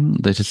amazing.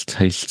 They just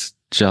taste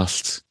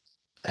just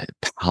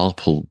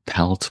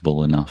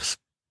palatable enough.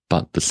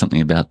 But there's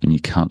something about them you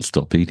can't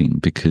stop eating,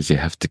 because you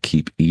have to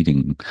keep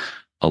eating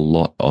a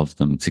lot of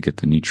them to get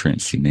the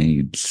nutrients you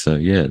need. So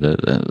yeah,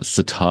 the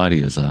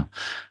satiety is a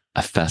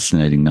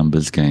fascinating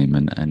numbers game,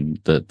 and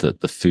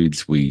the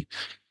foods we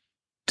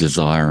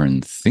desire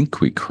and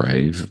think we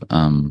crave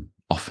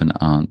often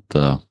aren't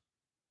the,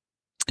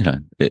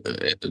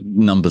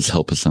 numbers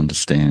help us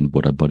understand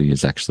what our body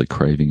is actually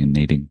craving and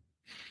needing.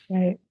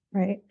 right,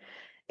 right.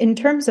 In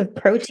terms of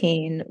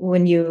protein,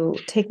 when you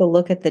take a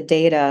look at the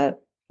data,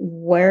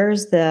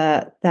 where's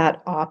that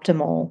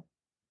optimal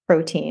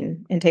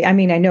protein intake? I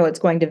mean, I know it's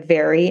going to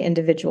vary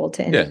individual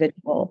to Yeah.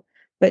 individual,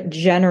 but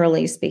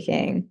generally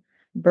speaking,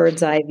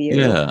 bird's eye view.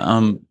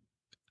 Yeah.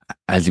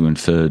 As you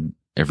inferred,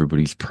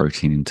 everybody's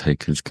protein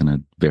intake is going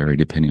to vary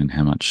depending on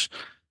how much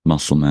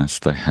muscle mass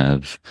they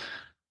have,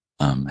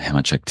 how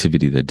much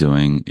activity they're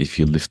doing. If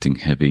you're lifting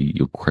heavy,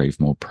 you'll crave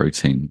more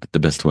protein. But the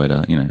best way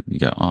to, you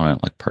go, oh, I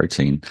don't like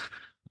protein.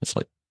 It's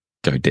like,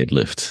 go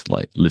deadlift,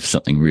 like lift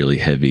something really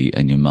heavy,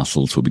 and your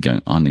muscles will be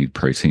going, I need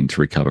protein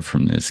to recover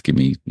from this. Give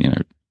me,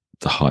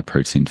 the high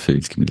protein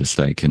foods, give me the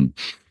steak. And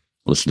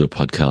listen to a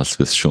podcast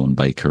with Sean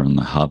Baker on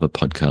the Harvard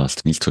podcast,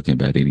 and he's talking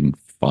about eating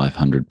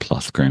 500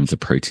 plus grams of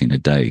protein a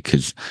day,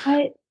 because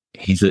I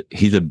he's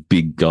a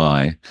big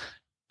guy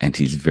and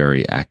he's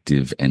very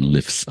active and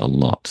lifts a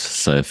lot.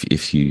 So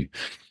if you're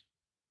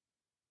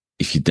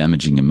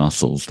damaging your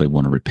muscles, they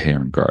want to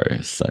repair and grow.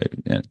 So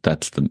yeah,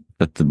 that's the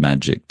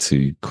magic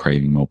to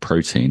craving more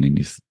protein.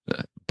 And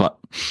but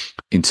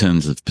in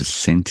terms of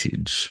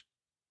percentage,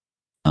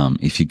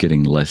 if you're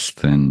getting less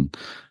than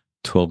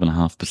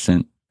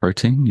 12.5%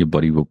 protein, your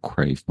body will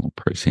crave more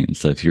protein.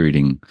 So if you're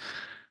eating,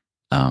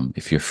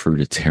 if you're a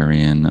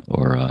fruitarian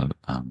or a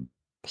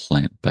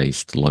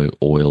plant-based low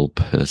oil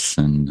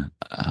person,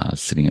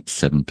 sitting at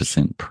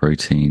 7%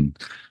 protein,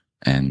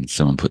 and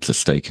someone puts a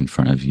steak in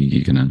front of you,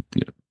 you're gonna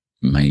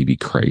maybe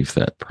crave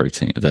that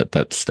protein,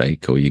 that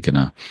steak, or you're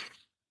gonna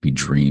be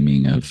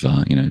dreaming of,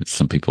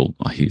 some people,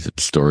 I hear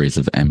stories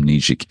of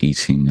amnesic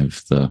eating,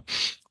 of the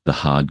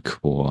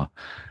hardcore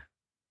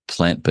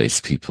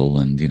plant-based people,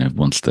 and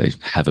once they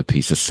have a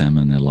piece of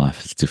salmon, their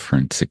life is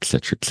different,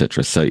 etc.,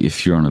 etc. So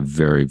if you're on a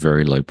very,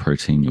 very low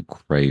protein, you'll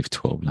crave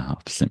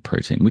 12.5%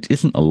 protein, which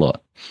isn't a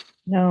lot.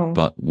 No.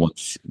 But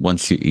once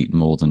you eat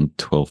more than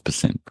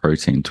 12%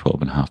 protein,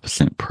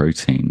 12.5%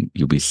 protein,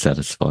 you'll be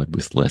satisfied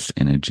with less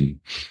energy.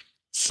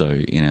 So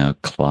in our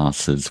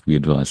classes, we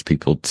advise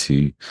people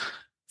to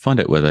find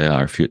out where they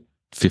are. If you're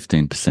at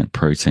 15%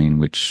 protein,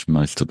 which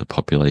most of the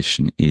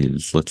population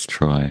is, let's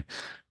try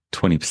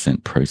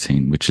 20%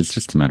 protein, which is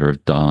just a matter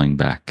of dialing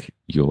back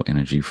your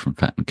energy from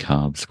fat and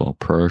carbs while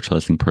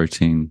prioritizing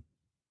protein.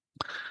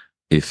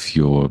 If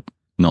you're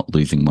not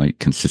losing weight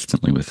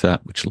consistently with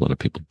that, which a lot of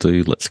people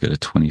do, let's go to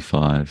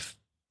 25,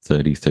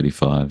 30,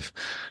 35.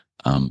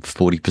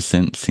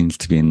 40% seems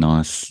to be a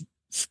nice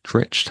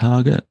stretch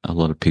target. A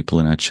lot of people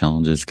in our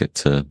challenges get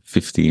to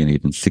 50 and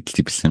even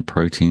 60%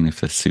 protein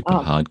if they're super Oh,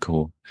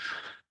 hardcore.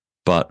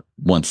 But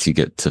once you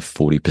get to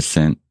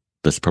 40%,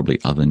 there's probably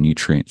other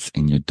nutrients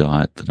in your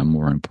diet that are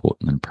more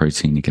important than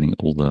protein. You're getting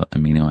all the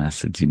amino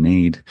acids you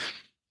need.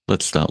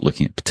 Let's start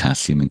looking at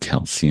potassium and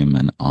calcium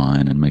and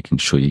iron and making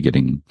sure you're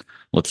getting,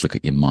 let's look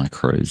at your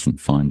micros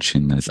and fine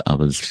tune those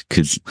others,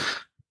 because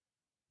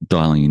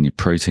dialing in your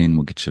protein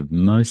will get you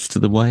most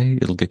of the way.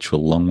 It'll get you a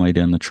long way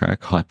down the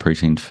track. High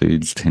protein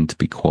foods tend to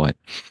be quite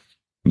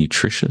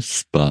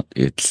nutritious, but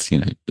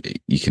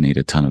you can eat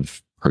a ton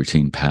of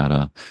protein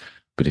powder,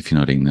 but if you're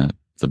not eating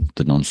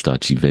the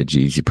non-starchy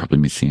veggies, you're probably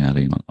missing out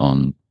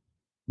on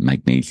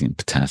magnesium,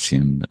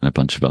 potassium, and a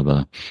bunch of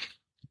other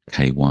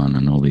K1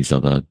 and all these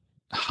other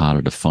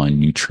harder to find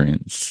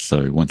nutrients.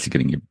 So once you're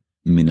getting your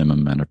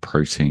minimum amount of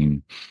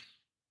protein,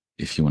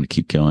 if you want to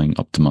keep going,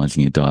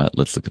 optimizing your diet,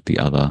 let's look at the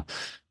other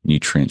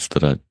nutrients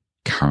that are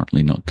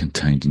currently not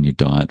contained in your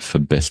diet for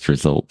best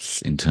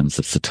results in terms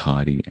of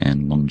satiety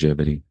and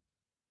longevity.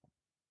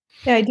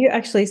 yeah, I do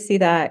actually see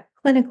that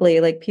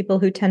clinically, like people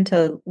who tend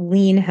to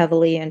lean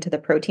heavily into the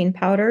protein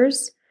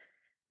powders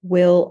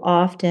will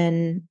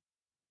often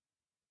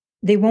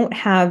they won't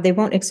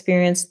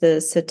experience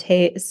the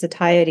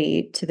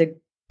satiety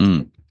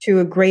Mm, to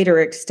a greater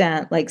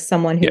extent, like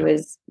someone yeah, who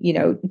is,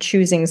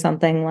 choosing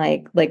something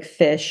like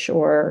fish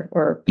or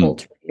mm,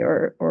 poultry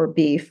or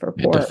beef or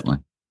yeah, pork.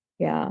 definitely.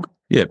 Yeah,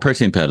 Yeah,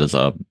 protein powders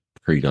are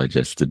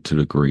pre-digested to a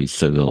degree,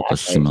 so they'll exactly.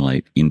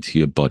 assimilate into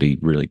your body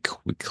really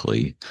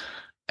quickly.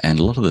 And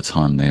a lot of the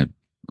time they're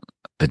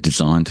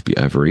designed to be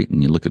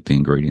overeaten. You look at the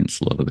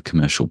ingredients, a lot of the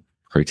commercial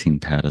protein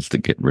powders that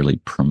get really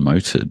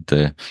promoted,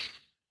 they're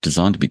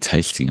designed to be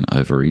tasty and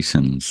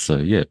overeaten. So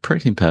yeah,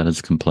 protein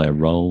powders can play a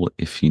role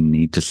if you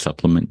need to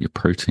supplement your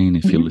protein,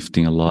 if you're Mhm.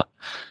 lifting a lot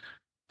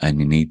and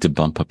you need to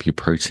bump up your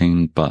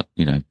protein. But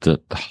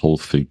the whole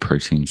food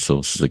protein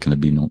sources are going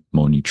to be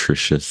more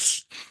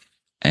nutritious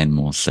and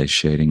more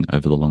satiating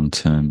over the long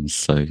term.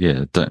 So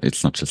yeah,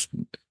 it's not just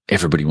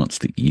everybody wants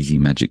the easy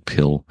magic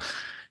pill.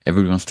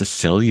 Everybody wants to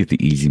sell you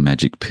the easy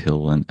magic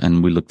pill.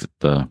 And we looked at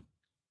the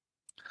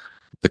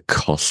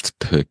cost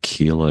per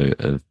kilo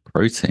of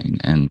protein,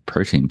 and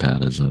protein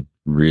powders are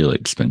really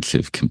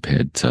expensive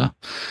compared to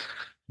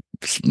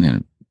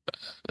you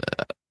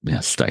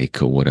know,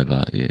 steak or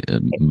whatever,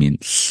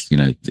 mince.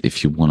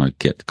 If you want to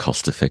get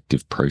cost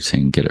effective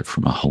protein, get it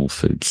from a whole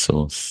food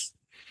source.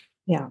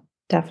 Yeah,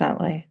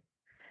 definitely.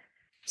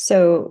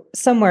 So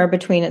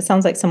it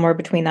sounds like somewhere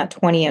between that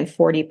 20 and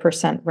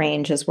 40%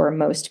 range is where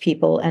most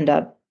people end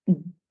up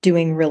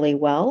doing really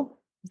well.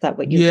 Is that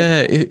what you've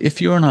Yeah, if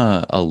you're on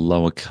a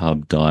lower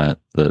carb diet,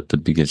 the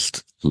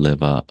biggest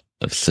lever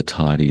of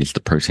satiety is the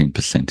protein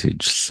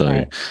percentage. So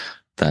right?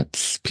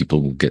 that's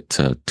people will get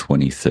to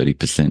 20,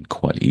 30%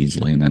 quite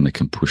easily, and then they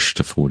can push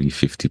to 40,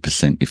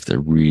 50% if they're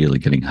really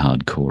getting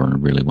hardcore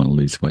and really want to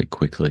lose weight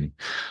quickly.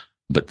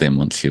 But then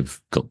once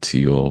you've got to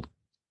your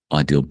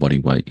ideal body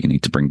weight, you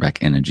need to bring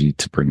back energy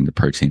to bring the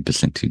protein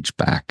percentage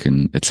back.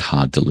 And it's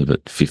hard to live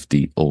at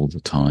 50 all the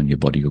time. Your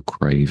body will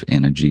crave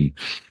energy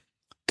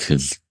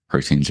because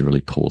protein's a really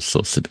poor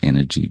source of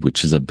energy,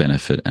 which is a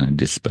benefit and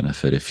a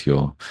disbenefit if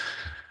you're,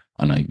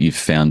 I know you've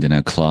found in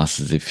our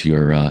classes, if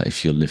you're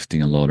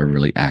lifting a lot or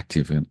really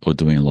active or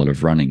doing a lot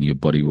of running, your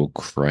body will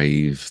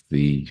crave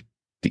the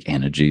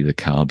energy, the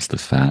carbs, the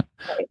fat,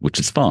 Right. which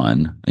is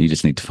fine. You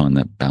just need to find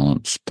that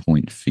balance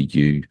point for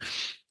you.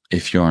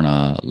 If you're on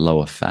a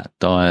lower fat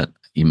diet,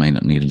 you may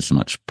not need as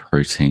much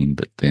protein,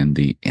 but then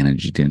the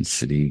energy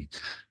density,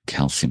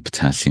 calcium,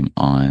 potassium,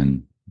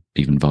 iron,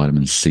 even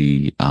vitamin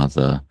C are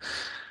the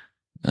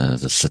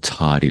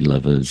satiety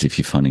levers. If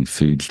you're finding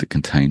foods that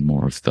contain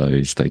more of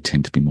those, they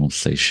tend to be more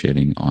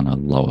satiating on a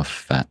lower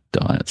fat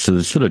diet. So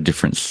there's sort of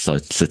different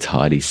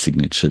satiety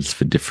signatures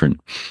for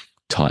different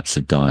types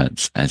of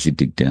diets as you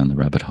dig down the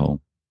rabbit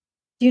hole.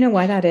 Do you know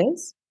why that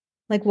is?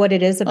 Like what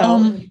it is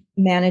about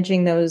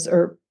managing those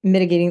or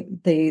mitigating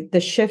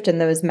the shift in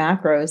those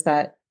macros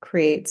that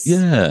creates.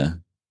 Yeah,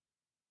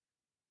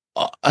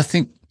 I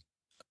think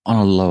on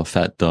a lower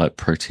fat diet,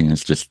 protein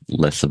is just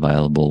less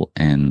available,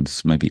 and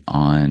maybe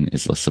iron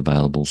is less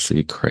available. So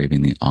you're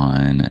craving the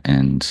iron,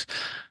 and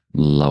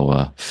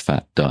lower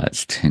fat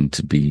diets tend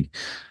to be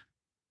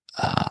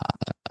uh,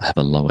 have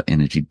a lower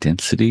energy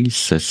density.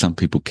 So some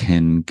people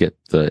can get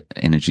the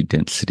energy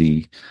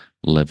density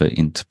lever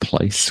into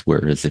place,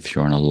 whereas if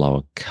you're on a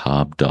lower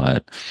carb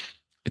diet,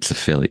 it's a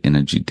fairly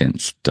energy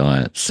dense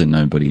diet. So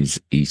nobody's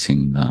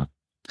eating the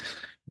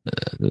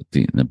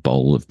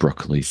bowl of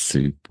broccoli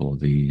soup or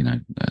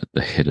the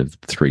head of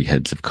 3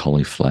 heads of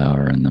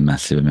cauliflower and the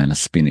massive amount of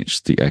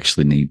spinach that you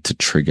actually need to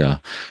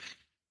trigger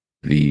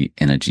the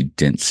energy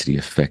density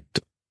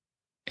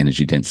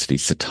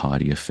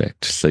satiety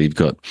effect. So you've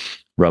got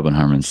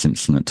Rubbenheimer and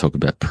Simpson that talk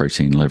about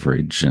protein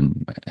leverage,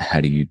 and how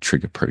do you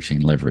trigger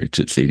protein leverage?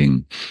 It's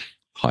eating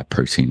high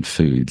protein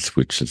foods,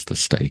 which is the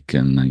steak,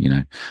 and then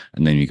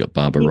you got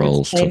Barbara Can you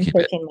Rolls explain talking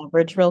about. protein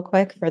leverage real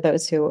quick for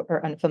those who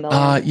are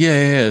unfamiliar?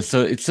 Yeah.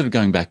 So it's sort of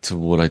going back to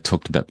what I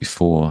talked about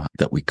before,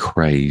 that we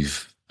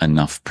crave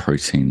enough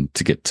protein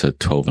to get to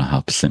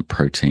 12.5%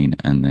 protein.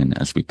 And then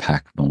as we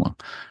pack more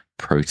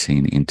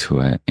protein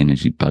into our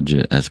energy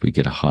budget, as we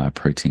get a higher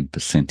protein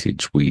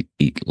percentage, we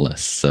eat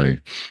less. So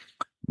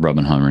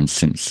Rubbenheimer and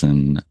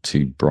Simpson,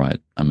 two bright,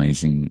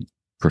 amazing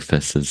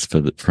professors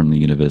from the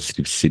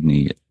University of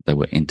Sydney, they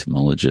were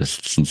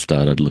entomologists and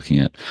started looking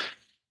at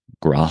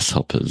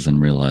grasshoppers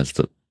and realized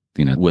that,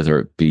 whether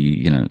it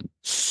be,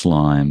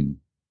 slime,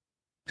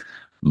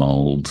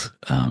 mold,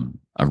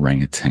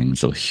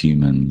 orangutans or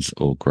humans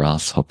or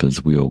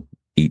grasshoppers, we all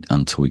eat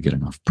until we get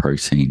enough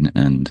protein.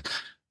 And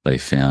they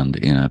found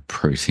in a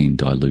protein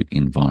dilute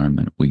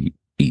environment, we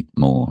eat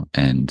more,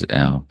 and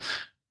our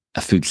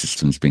food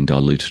system's been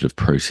diluted of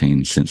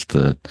protein since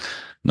the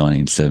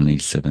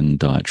 1977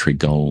 dietary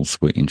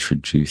goals were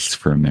introduced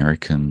for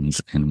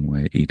Americans, and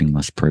we're eating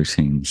less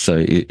protein.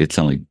 So it's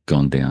only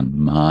gone down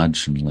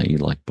marginally,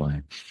 like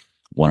by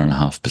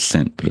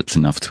 1.5%, but it's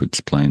enough to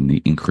explain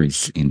the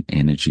increase in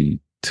energy,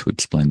 to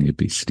explain the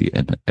obesity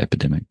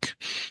epidemic.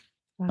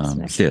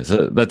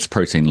 So that's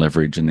protein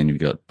leverage. And then you've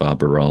got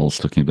Barbara Rolls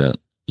talking about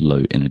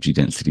low energy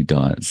density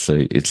diets.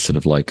 So it's sort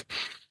of like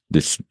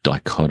this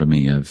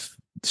dichotomy of,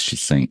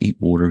 she's saying, eat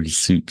watery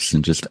soups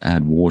and just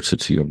add water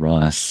to your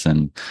rice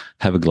and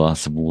have a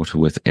glass of water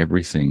with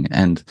everything.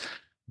 And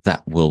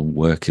that will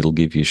work. It'll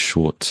give you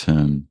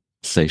short-term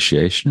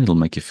satiation. It'll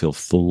make you feel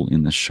full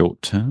in the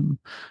short term.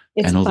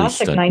 It's and all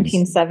classic these studies,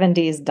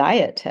 1970s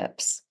diet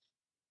tips.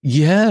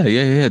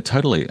 Yeah,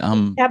 totally.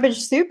 Cabbage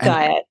soup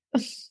diet.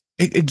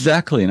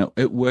 Exactly. And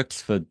it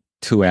works for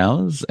 2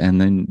 hours, and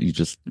then you're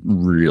just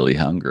really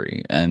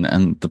hungry.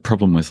 And the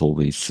problem with all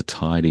these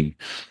satiety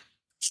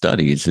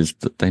studies is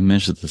that they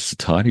measure the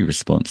satiety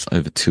response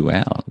over 2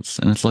 hours.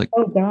 And it's like,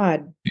 oh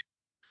God,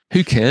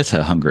 who cares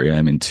how hungry I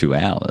am in 2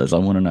 hours? I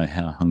want to know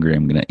how hungry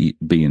I'm going to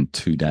be in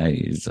 2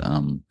 days.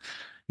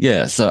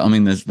 So I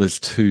mean, there's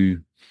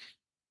two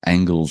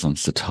angles on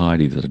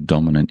satiety that are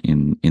dominant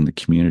in the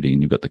community,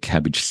 and you've got the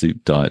cabbage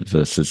soup diet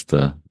versus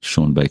the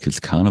Sean Baker's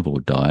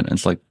carnivore diet. And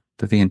it's like,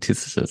 they're the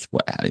antithesis.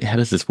 How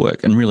does this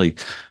work? And really,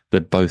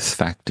 they're both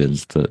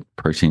factors. That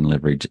protein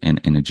leverage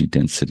and energy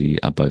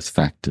density are both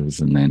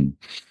factors, and then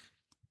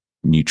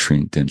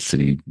nutrient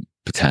density,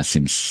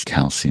 potassium,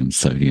 calcium,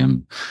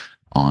 sodium,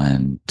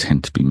 iron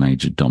tend to be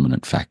major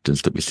dominant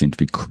factors that we seem to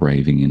be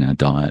craving in our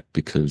diet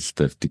because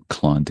they've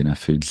declined in our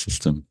food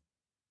system.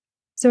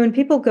 So when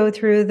people go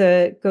through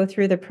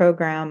the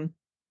program,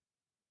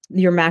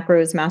 your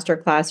macros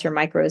masterclass, your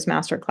micros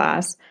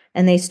masterclass,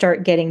 and they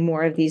start getting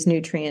more of these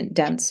nutrient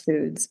dense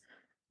foods,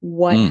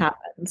 what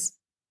happens?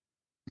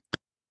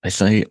 They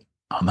say,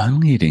 I'm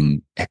only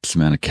eating X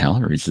amount of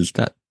calories. Is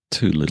that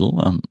too little?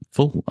 I'm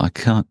full. I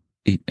can't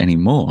eat any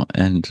more,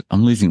 and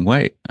I'm losing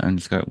weight. And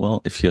just go,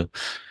 well, if you're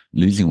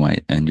losing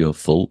weight and you're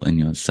full and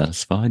you're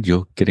satisfied,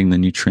 you're getting the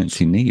nutrients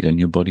you need, and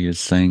your body is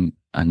saying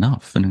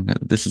enough. And I go,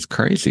 this is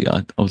crazy.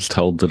 I was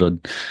told that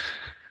I'd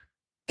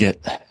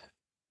get,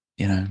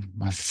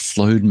 my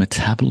slowed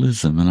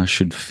metabolism, and I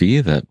should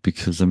fear that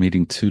because I'm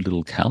eating too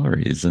little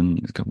calories.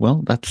 And go,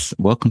 well, that's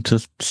welcome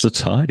to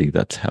satiety.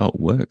 That's how it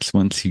works.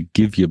 Once you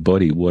give your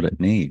body what it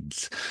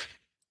needs,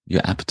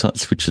 your appetite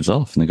switches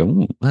off. And they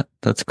go, oh,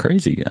 that's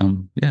crazy.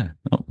 Oh,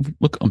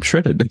 look, I'm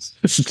shredded.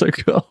 This is so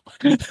cool.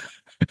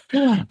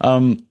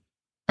 And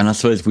I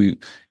suppose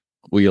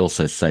we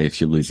also say, if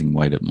you're losing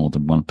weight at more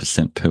than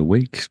 1% per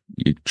week,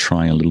 you're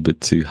trying a little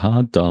bit too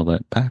hard, dial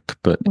that back.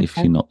 But if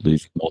you're not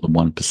losing more than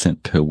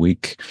 1% per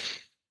week,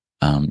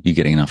 you're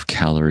getting enough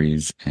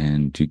calories,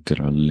 and you're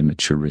going to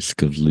limit your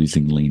risk of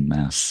losing lean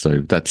mass. So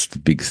that's the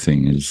big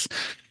thing, is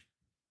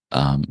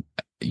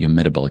your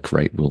metabolic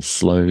rate will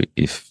slow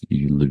if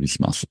you lose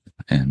muscle.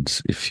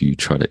 And if you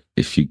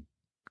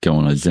go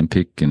on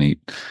Ozempic and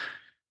eat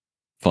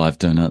 5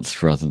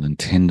 donuts rather than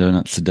 10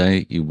 donuts a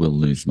day, you will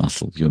lose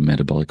muscle. Your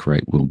metabolic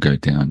rate will go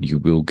down. You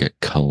will get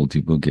cold.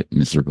 You will get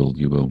miserable.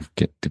 You will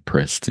get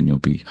depressed, and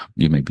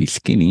you may be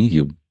skinny.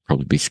 You'll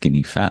probably be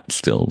skinny fat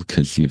still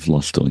because you've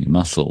lost all your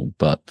muscle,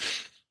 but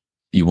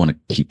you want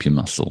to keep your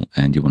muscle,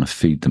 and you want to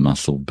feed the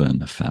muscle, burn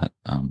the fat.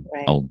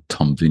 Right. Old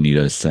Tom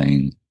Venuto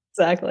saying.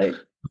 Exactly.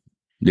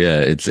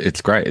 Yeah,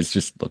 it's great. It's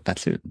just, look,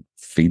 that's it.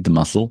 Feed the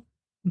muscle,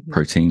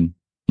 protein,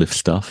 lift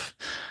stuff,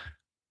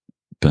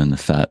 burn the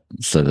fat.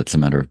 So that's a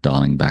matter of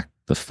dialing back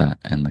the fat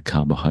and the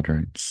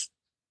carbohydrates.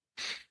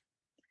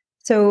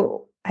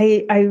 So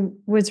I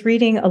was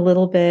reading a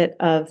little bit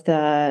of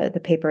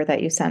the paper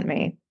that you sent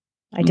me.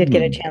 I did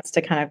get a Mm. chance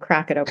to kind of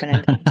crack it open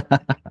and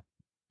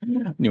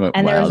You went,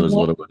 and wow, there's a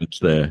lot of words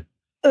there.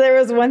 there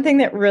was one thing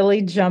that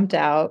really jumped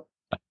out.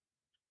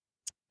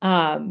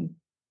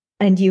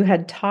 And you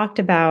had talked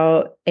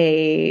about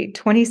a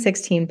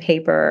 2016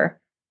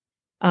 paper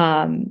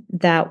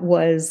that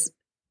was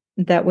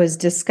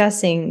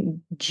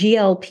discussing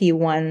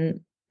GLP-1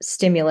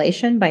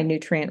 stimulation by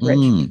nutrient-rich.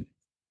 Mm.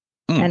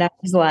 Mm. And I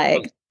was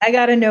like, I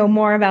got to know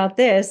more about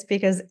this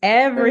because Yeah.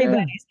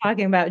 everybody's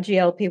talking about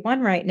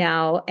GLP-1 right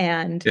now,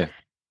 and Yeah.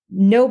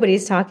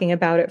 nobody's talking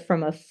about it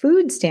from a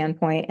food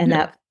standpoint, and Yeah.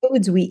 that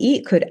foods we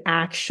eat could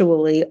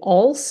actually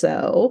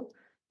also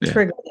Yeah.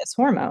 trigger this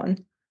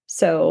hormone.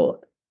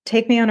 So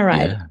take me on a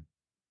ride. Yeah.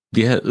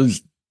 Yeah.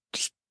 There's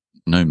just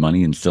no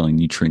money in selling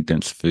nutrient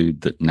dense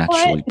food that What?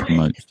 naturally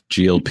promotes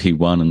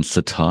GLP-1 and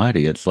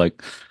satiety. It's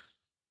like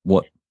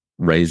what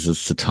raises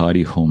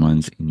satiety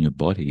hormones in your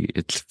body.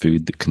 It's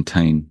food that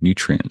contain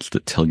nutrients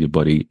that tell your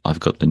body,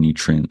 I've got the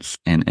nutrients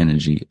and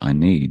energy I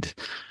need.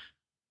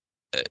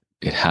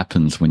 It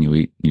happens when you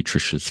eat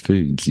nutritious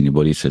foods and your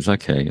body says,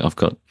 okay,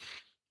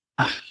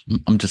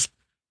 I'm just,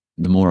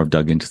 the more I've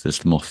dug into this,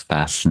 the more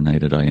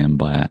fascinated I am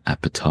by our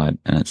appetite.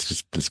 And it's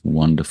just this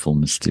wonderful,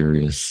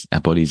 mysterious,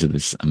 our bodies are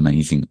this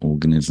amazing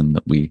organism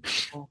that we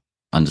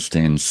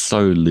understand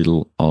so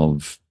little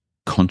of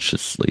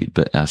consciously,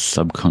 but our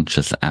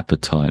subconscious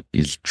appetite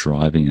is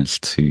driving us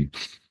to,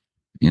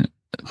 you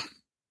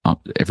know,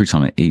 every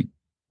time I eat,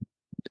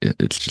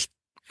 it's just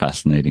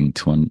fascinating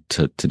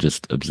to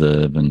just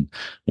observe and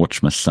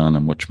watch my son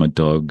and watch my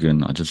dog,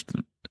 and I just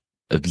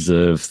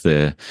observe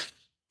their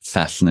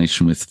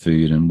fascination with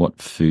food and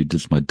what food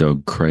does my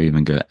dog crave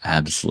and go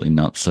absolutely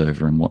nuts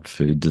over, and what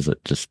food does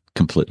it just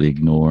completely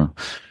ignore.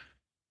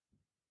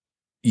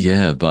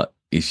 Yeah, but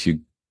if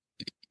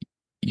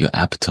your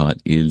appetite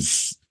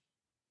is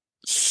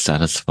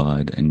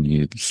satisfied and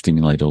you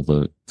stimulate all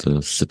the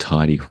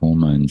satiety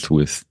hormones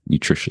with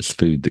nutritious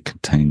food that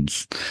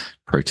contains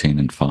protein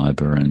and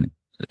fiber, and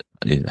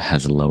it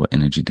has a lower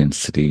energy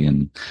density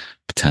and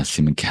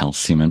potassium and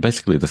calcium and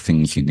basically the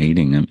things you're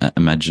needing. And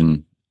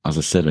imagine, as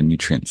I said, a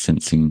nutrient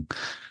sensing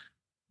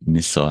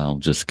missile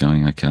just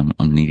going, okay,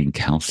 I'm needing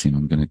calcium.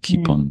 I'm going to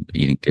keep on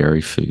eating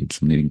dairy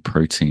foods. I'm needing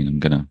protein. I'm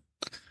going to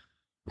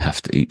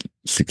have to eat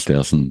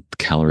 6,000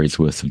 calories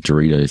worth of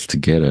Doritos to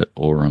get it,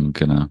 or I'm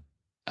going to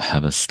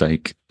have a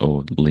steak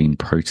or lean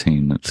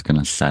protein that's going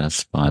to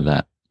satisfy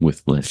that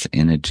with less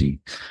energy.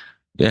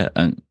 Yeah,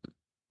 and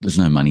there's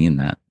no money in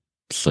that.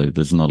 So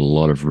there's not a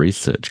lot of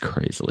research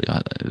crazily.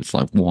 It's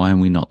like, why are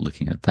we not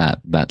looking at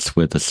that? That's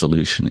where the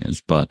solution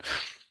is. But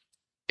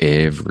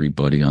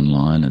everybody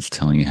online is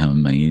telling you how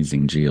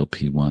amazing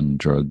GLP-1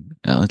 drug.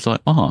 It's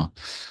like, oh,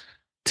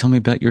 tell me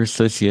about your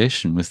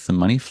association with the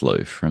money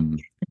flow from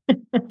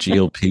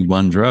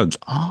GLP-1 drugs.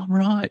 Oh,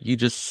 right. You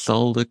just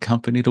sold a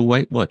company to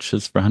Weight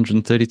Watchers for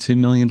 $132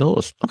 million.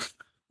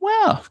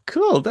 Wow,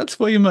 cool. That's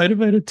why you're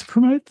motivated to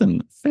promote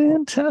them.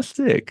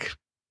 Fantastic.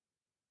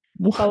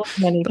 Follow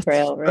the money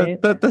trail,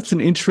 right? That's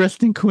an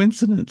interesting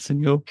coincidence,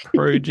 and you're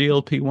pro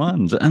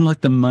GLP-1s and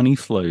like the money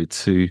flow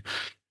to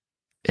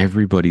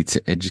everybody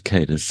to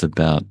educate us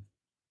about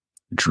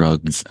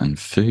drugs and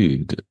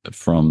food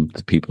from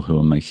the people who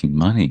are making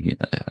money.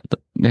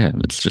 Yeah,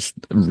 it's just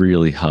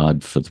really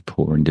hard for the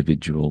poor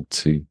individual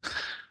to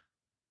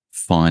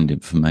find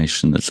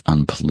information that's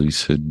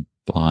unpolluted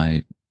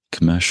by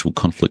commercial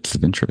conflicts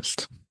of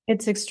interest.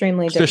 It's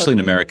extremely Especially difficult. in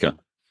America.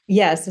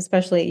 Yes,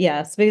 especially,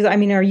 yes, because I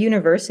mean, our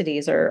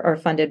universities are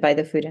funded by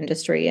the food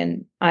industry,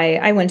 and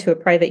I went to a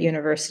private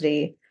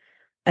university,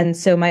 and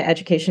so my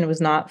education was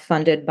not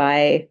funded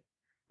by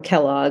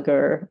Kellogg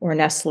or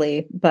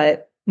Nestle,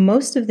 but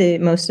most of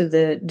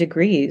the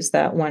degrees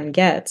that one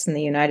gets in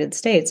the United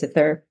States, if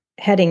they're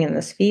heading in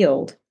this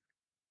field,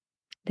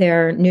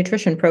 their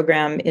nutrition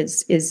program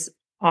is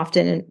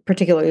often,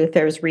 particularly if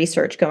there's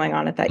research going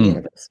on at that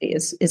university,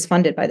 is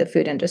funded by the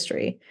food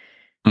industry,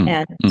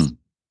 and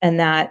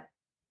and that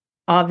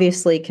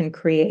obviously can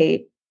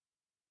create,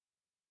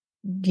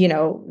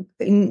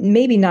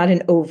 maybe not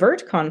an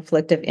overt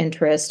conflict of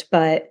interest,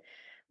 but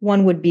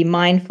one would be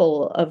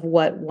mindful of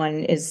what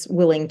one is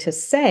willing to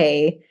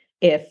say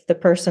if the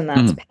person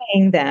that's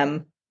paying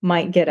them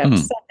might get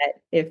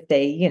upset if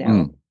they,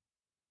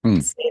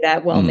 say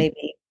that, well,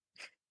 maybe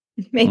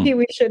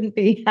we shouldn't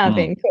be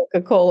having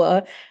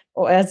Coca-Cola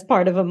as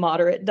part of a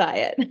moderate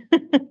diet.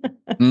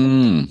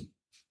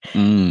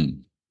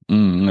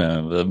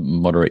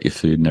 Moderate your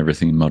food and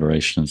everything in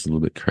moderation is a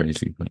little bit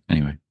crazy, but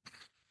anyway.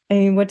 I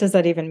mean, what does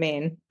that even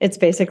mean? It's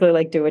basically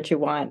like do what you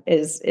want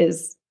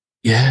is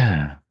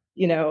yeah.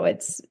 It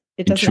doesn't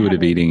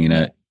intuitive eating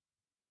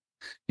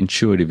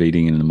intuitive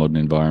eating in the modern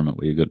environment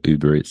where you've got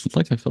Uber Eats. It's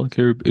like I feel like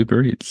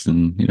Uber Eats,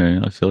 and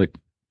I feel like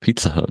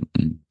Pizza Hut,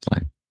 and it's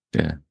like,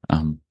 yeah.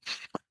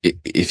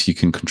 If you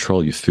can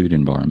control your food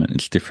environment,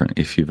 it's different.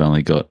 If you've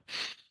only got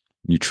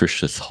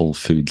nutritious whole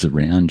foods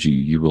around you,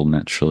 you will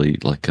naturally,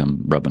 like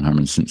Robin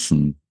Harmon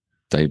Simpson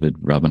David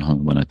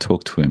Rabenholm, when I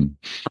talked to him,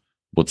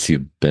 what's your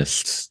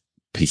best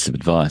piece of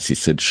advice? He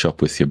said,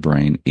 shop with your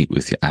brain, eat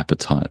with your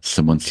appetite.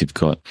 So once you've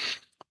got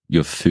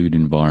your food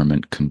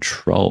environment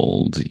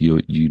controlled,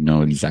 you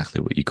know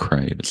exactly what you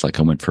crave. It's like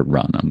I went for a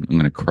run. I'm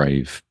going to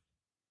crave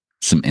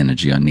some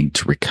energy. I need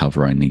to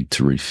recover. I need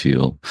to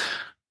refuel.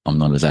 I'm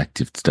not as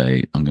active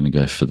today. I'm going to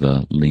go for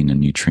the lean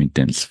and nutrient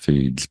dense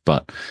foods.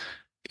 But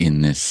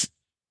in this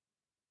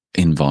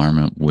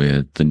environment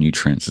where the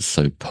nutrients are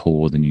so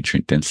poor, the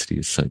nutrient density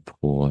is so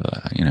poor,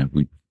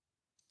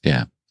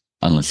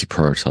 unless you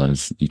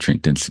prioritize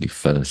nutrient density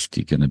first,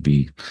 you're going to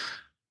be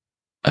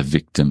a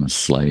victim, a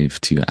slave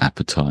to your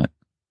appetite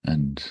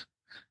and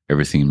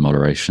everything in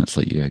moderation. It's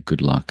like, yeah,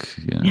 good luck.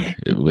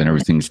 When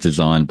everything's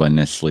designed by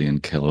Nestle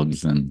and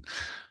Kellogg's and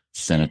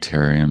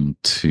Sanitarium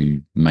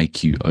to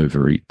make you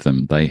overeat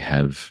them, they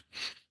have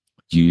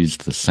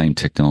used the same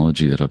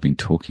technology that I've been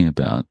talking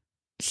about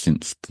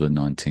since the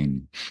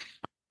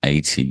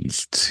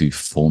 1980s to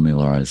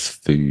formularize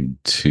food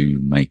to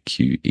make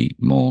you eat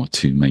more,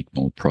 to make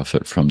more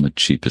profit from the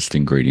cheapest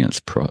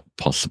ingredients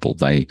possible.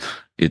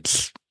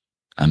 It's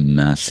a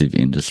massive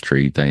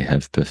industry. They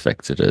have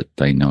perfected it.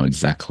 They know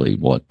exactly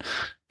what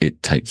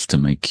it takes to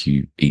make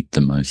you eat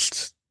the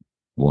most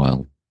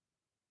while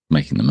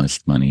making the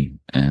most money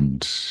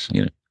and,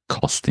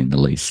 costing the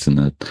least.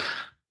 And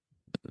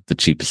the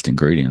cheapest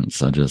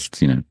ingredients are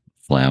just,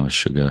 flour,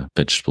 sugar,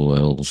 vegetable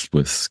oils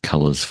with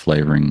colors,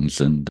 flavorings,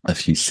 and a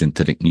few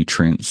synthetic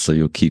nutrients. So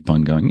you'll keep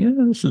on going, yeah,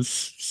 this is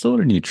sort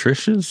of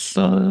nutritious.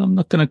 So I'm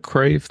not going to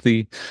crave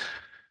the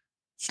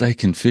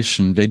steak and fish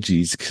and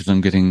veggies because I'm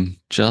getting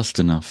just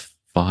enough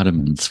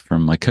vitamins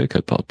from my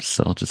Cocoa Pops.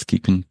 So I'll just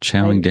keep on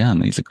chowing down.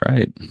 These are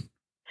great.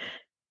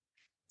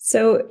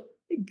 So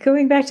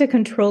going back to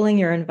controlling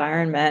your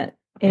environment,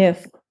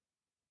 if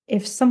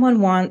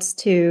someone wants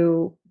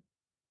to,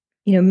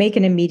 make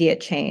an immediate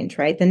change,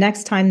 right? The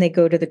next time they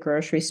go to the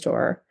grocery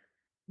store,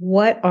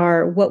 what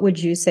would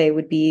you say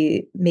would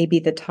be maybe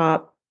the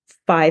top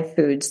 5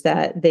 foods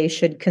that they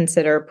should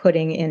consider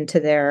putting into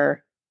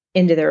their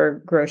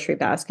grocery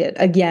basket?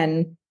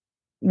 Again,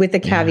 with the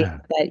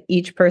caveat that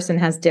each person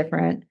has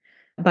different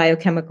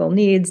biochemical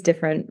needs,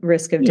 different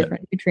risk of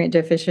different nutrient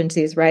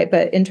deficiencies, right?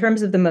 But in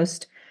terms of the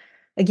most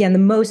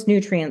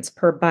nutrients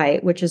per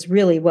bite, which is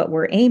really what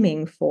we're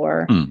aiming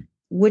for,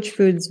 which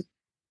foods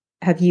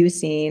have you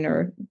seen,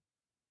 or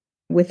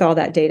with all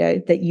that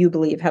data, that you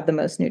believe have the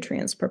most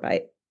nutrients per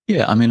bite?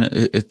 Yeah, I mean,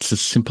 it's as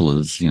simple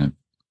as,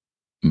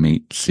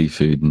 meat,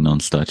 seafood,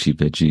 non-starchy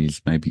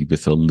veggies, maybe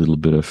with a little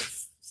bit of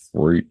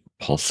fruit,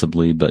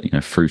 possibly. But,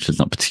 fruit is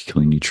not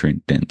particularly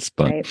nutrient dense,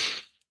 but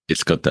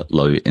it's got that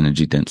low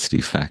energy density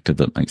factor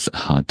that makes it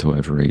hard to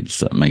overeat.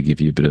 So it may give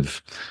you a bit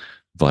of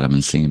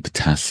vitamin C and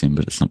potassium,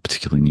 but it's not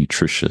particularly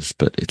nutritious,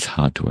 but it's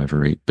hard to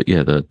overeat. But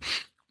yeah, the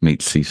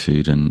meat,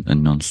 seafood, and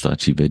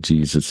non-starchy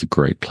veggies is a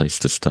great place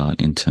to start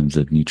in terms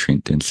of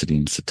nutrient density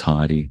and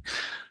satiety.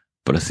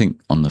 But I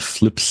think on the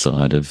flip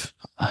side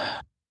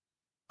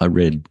I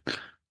read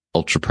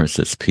Ultra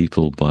Processed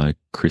People by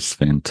Chris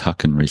Van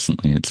Tucken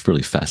recently. It's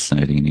really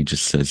fascinating. And he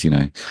just says,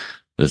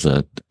 there's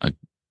a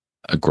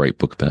great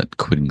book about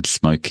quitting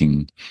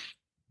smoking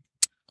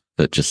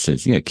that just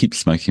says, keep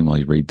smoking while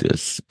you read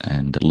this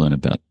and learn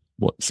about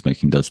what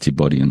smoking does to your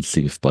body and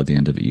see if by the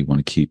end of it you want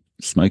to keep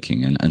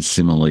smoking. And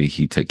similarly,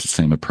 he takes the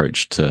same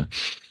approach to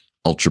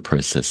ultra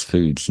processed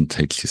foods and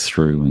takes you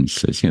through and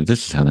says,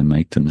 this is how they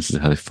make them. This is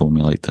how they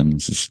formulate them.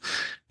 This is,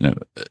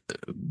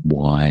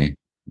 why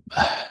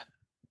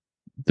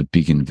the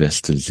big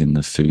investors in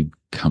the food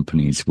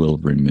companies will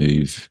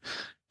remove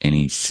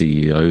any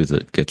CEO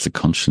that gets a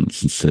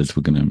conscience and says,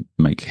 we're going to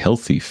make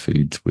healthy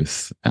foods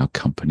with our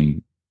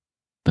company.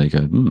 They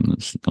go,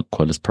 it's not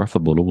quite as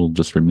profitable. We'll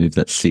just remove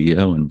that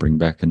CEO and bring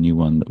back a new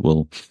one that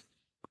will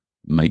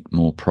make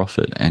more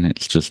profit. And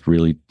it's just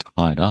really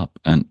tied up.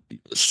 And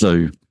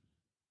so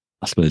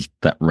I suppose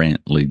that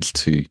rant leads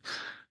to,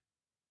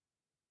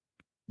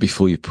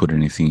 before you put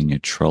anything in your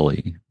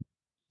trolley,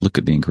 look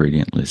at the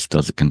ingredient list.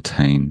 Does it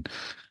contain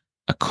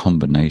a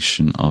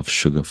combination of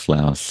sugar,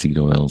 flour, seed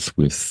oils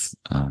with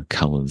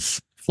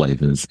colors,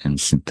 flavors, and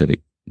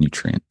synthetic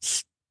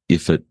nutrients?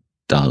 If it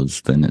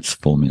does, then it's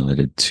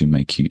formulated to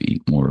make you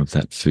eat more of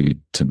that food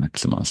to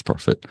maximize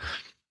profit.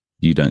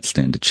 You don't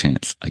stand a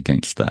chance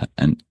against that.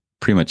 And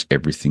pretty much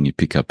everything you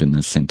pick up in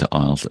the center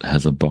aisles that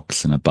has a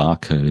box and a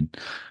barcode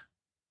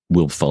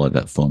will follow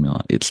that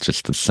formula. It's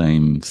just the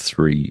same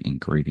 3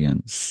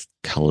 ingredients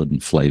colored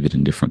and flavored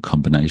in different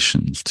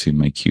combinations to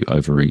make you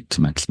overeat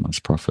to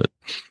maximize profit.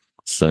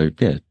 So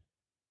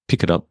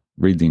pick it up,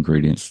 read the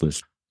ingredients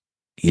list.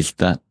 Is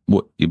that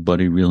what your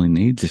body really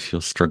needs? If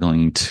you're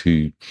struggling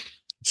to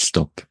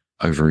stop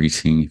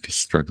overeating, if you're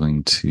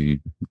struggling to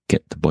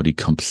get the body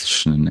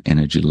composition and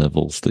energy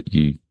levels that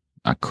you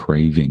are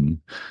craving,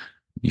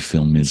 you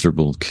feel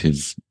miserable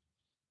because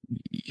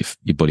if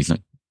your body's not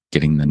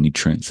getting the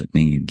nutrients it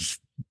needs,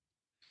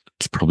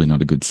 it's probably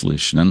not a good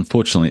solution. And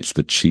unfortunately, it's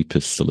the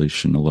cheapest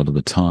solution a lot of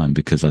the time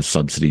because our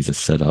subsidies are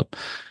set up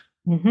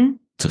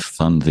to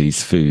fund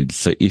these foods.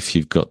 So if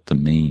you've got the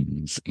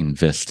means,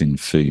 invest in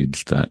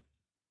foods that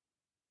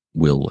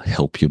will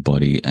help your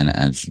body. And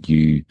as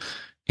you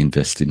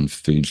invest in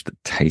foods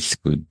that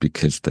taste good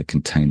because they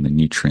contain the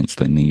nutrients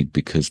they need,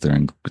 because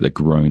they're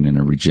grown in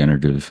a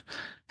regenerative,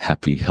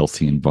 happy,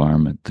 healthy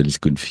environment that is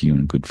good for you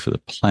and good for the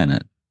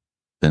planet,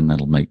 then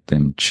that'll make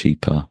them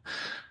cheaper.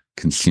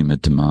 Consumer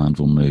demand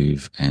will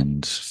move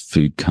and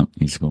food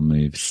companies will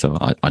move. So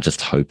I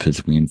just hope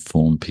as we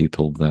inform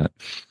people that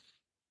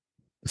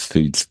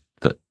foods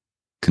that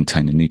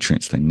contain the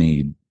nutrients they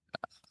need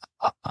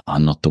are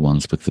not the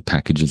ones with the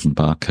packages and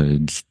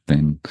barcodes,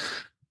 then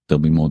there'll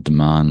be more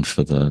demand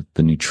for the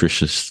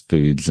nutritious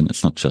foods. And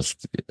it's not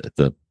just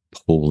the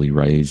poorly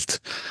raised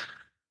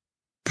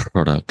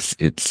products,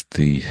 it's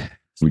the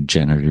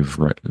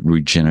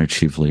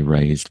regeneratively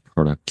raised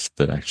products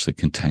that actually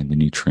contain the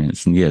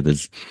nutrients. And yeah,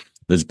 there's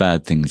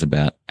bad things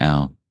about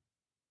our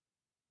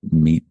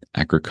meat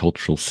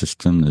agricultural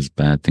system. There's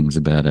bad things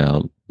about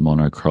our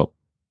monocrop,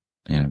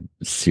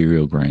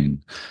 cereal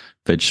grain,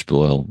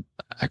 vegetable oil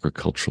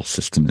agricultural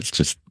system. It's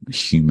just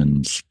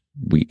humans.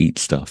 We eat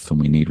stuff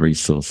and we need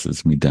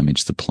resources and we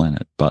damage the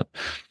planet. But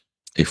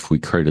if we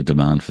create a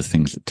demand for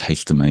things that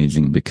taste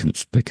amazing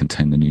because they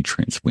contain the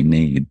nutrients we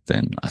need,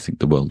 then I think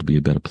the world will be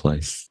a better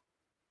place.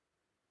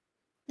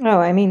 Oh,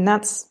 I mean,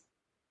 that's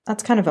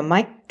kind of a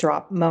mic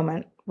drop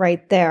moment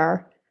right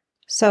there.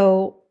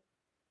 So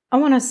I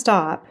want to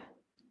stop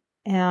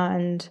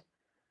and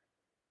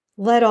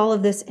let all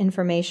of this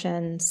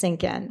information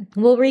sink in.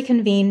 We'll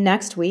reconvene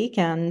next week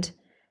and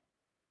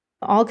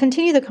I'll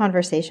continue the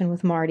conversation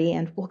with Marty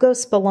and we'll go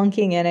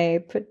spelunking in a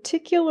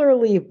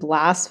particularly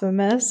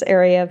blasphemous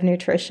area of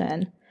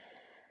nutrition.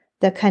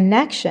 The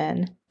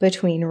connection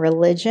between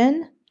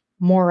religion,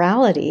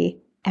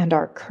 morality, and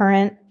our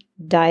current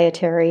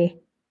dietary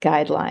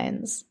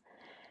guidelines.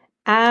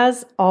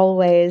 As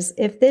always,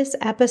 if this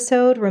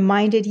episode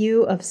reminded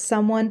you of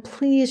someone,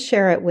 please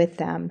share it with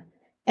them.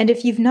 And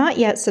if you've not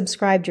yet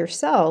subscribed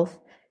yourself,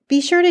 be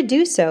sure to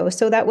do so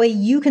that way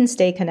you can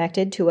stay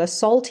connected to a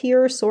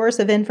saltier source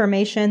of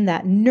information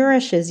that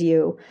nourishes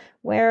you,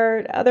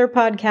 where other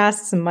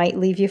podcasts might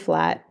leave you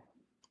flat.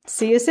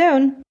 See you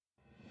soon!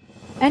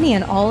 Any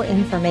and all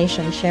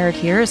information shared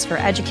here is for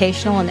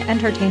educational and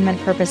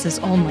entertainment purposes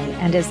only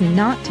and is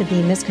not to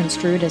be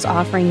misconstrued as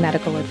offering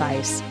medical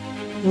advice.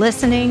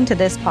 Listening to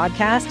this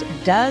podcast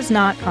does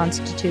not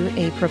constitute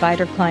a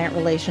provider-client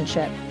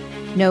relationship.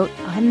 Note,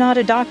 I'm not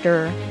a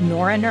doctor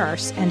nor a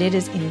nurse, and it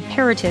is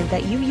imperative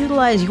that you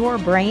utilize your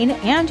brain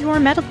and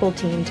your medical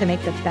team to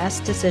make the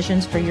best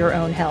decisions for your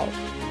own health.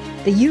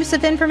 The use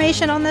of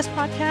information on this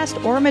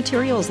podcast or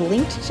materials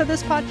linked to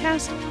this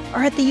podcast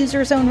are at the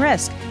user's own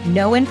risk.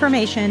 No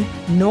information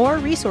nor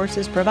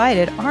resources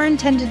provided are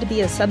intended to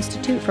be a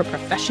substitute for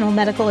professional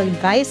medical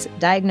advice,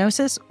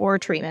 diagnosis, or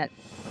treatment.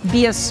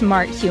 Be a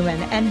smart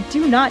human and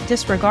do not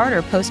disregard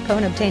or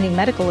postpone obtaining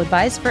medical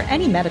advice for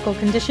any medical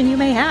condition you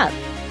may have.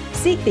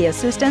 Seek the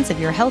assistance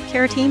of your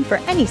healthcare team for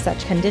any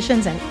such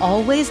conditions and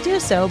always do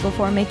so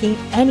before making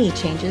any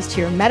changes to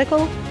your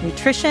medical,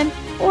 nutrition,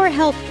 or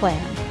health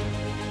plan.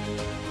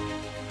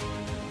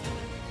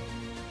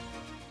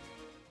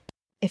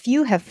 If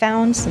you have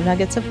found some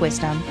nuggets of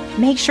wisdom,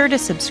 make sure to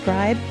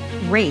subscribe,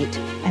 rate,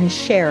 and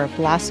share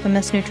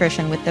Blasphemous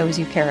Nutrition with those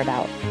you care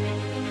about.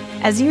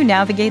 As you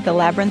navigate the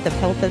labyrinth of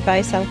health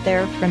advice out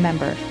there,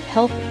 remember,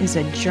 health is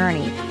a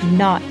journey,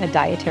 not a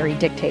dietary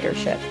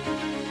dictatorship.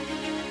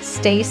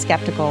 Stay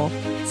skeptical,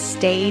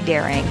 stay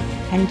daring,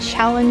 and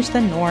challenge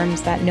the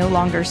norms that no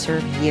longer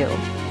serve you.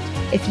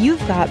 If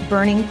you've got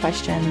burning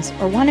questions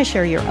or want to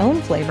share your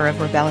own flavor of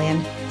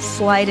rebellion,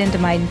 slide into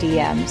my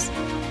DMs.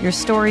 Your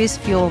stories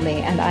fuel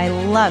me, and I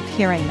love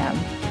hearing them.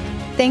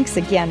 Thanks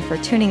again for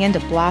tuning into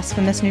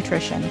Blasphemous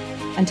Nutrition.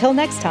 Until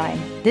next time,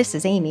 this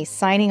is Amy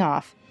signing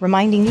off,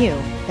 reminding you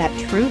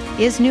that truth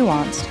is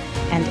nuanced,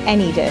 and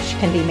any dish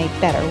can be made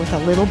better with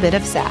a little bit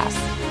of sass.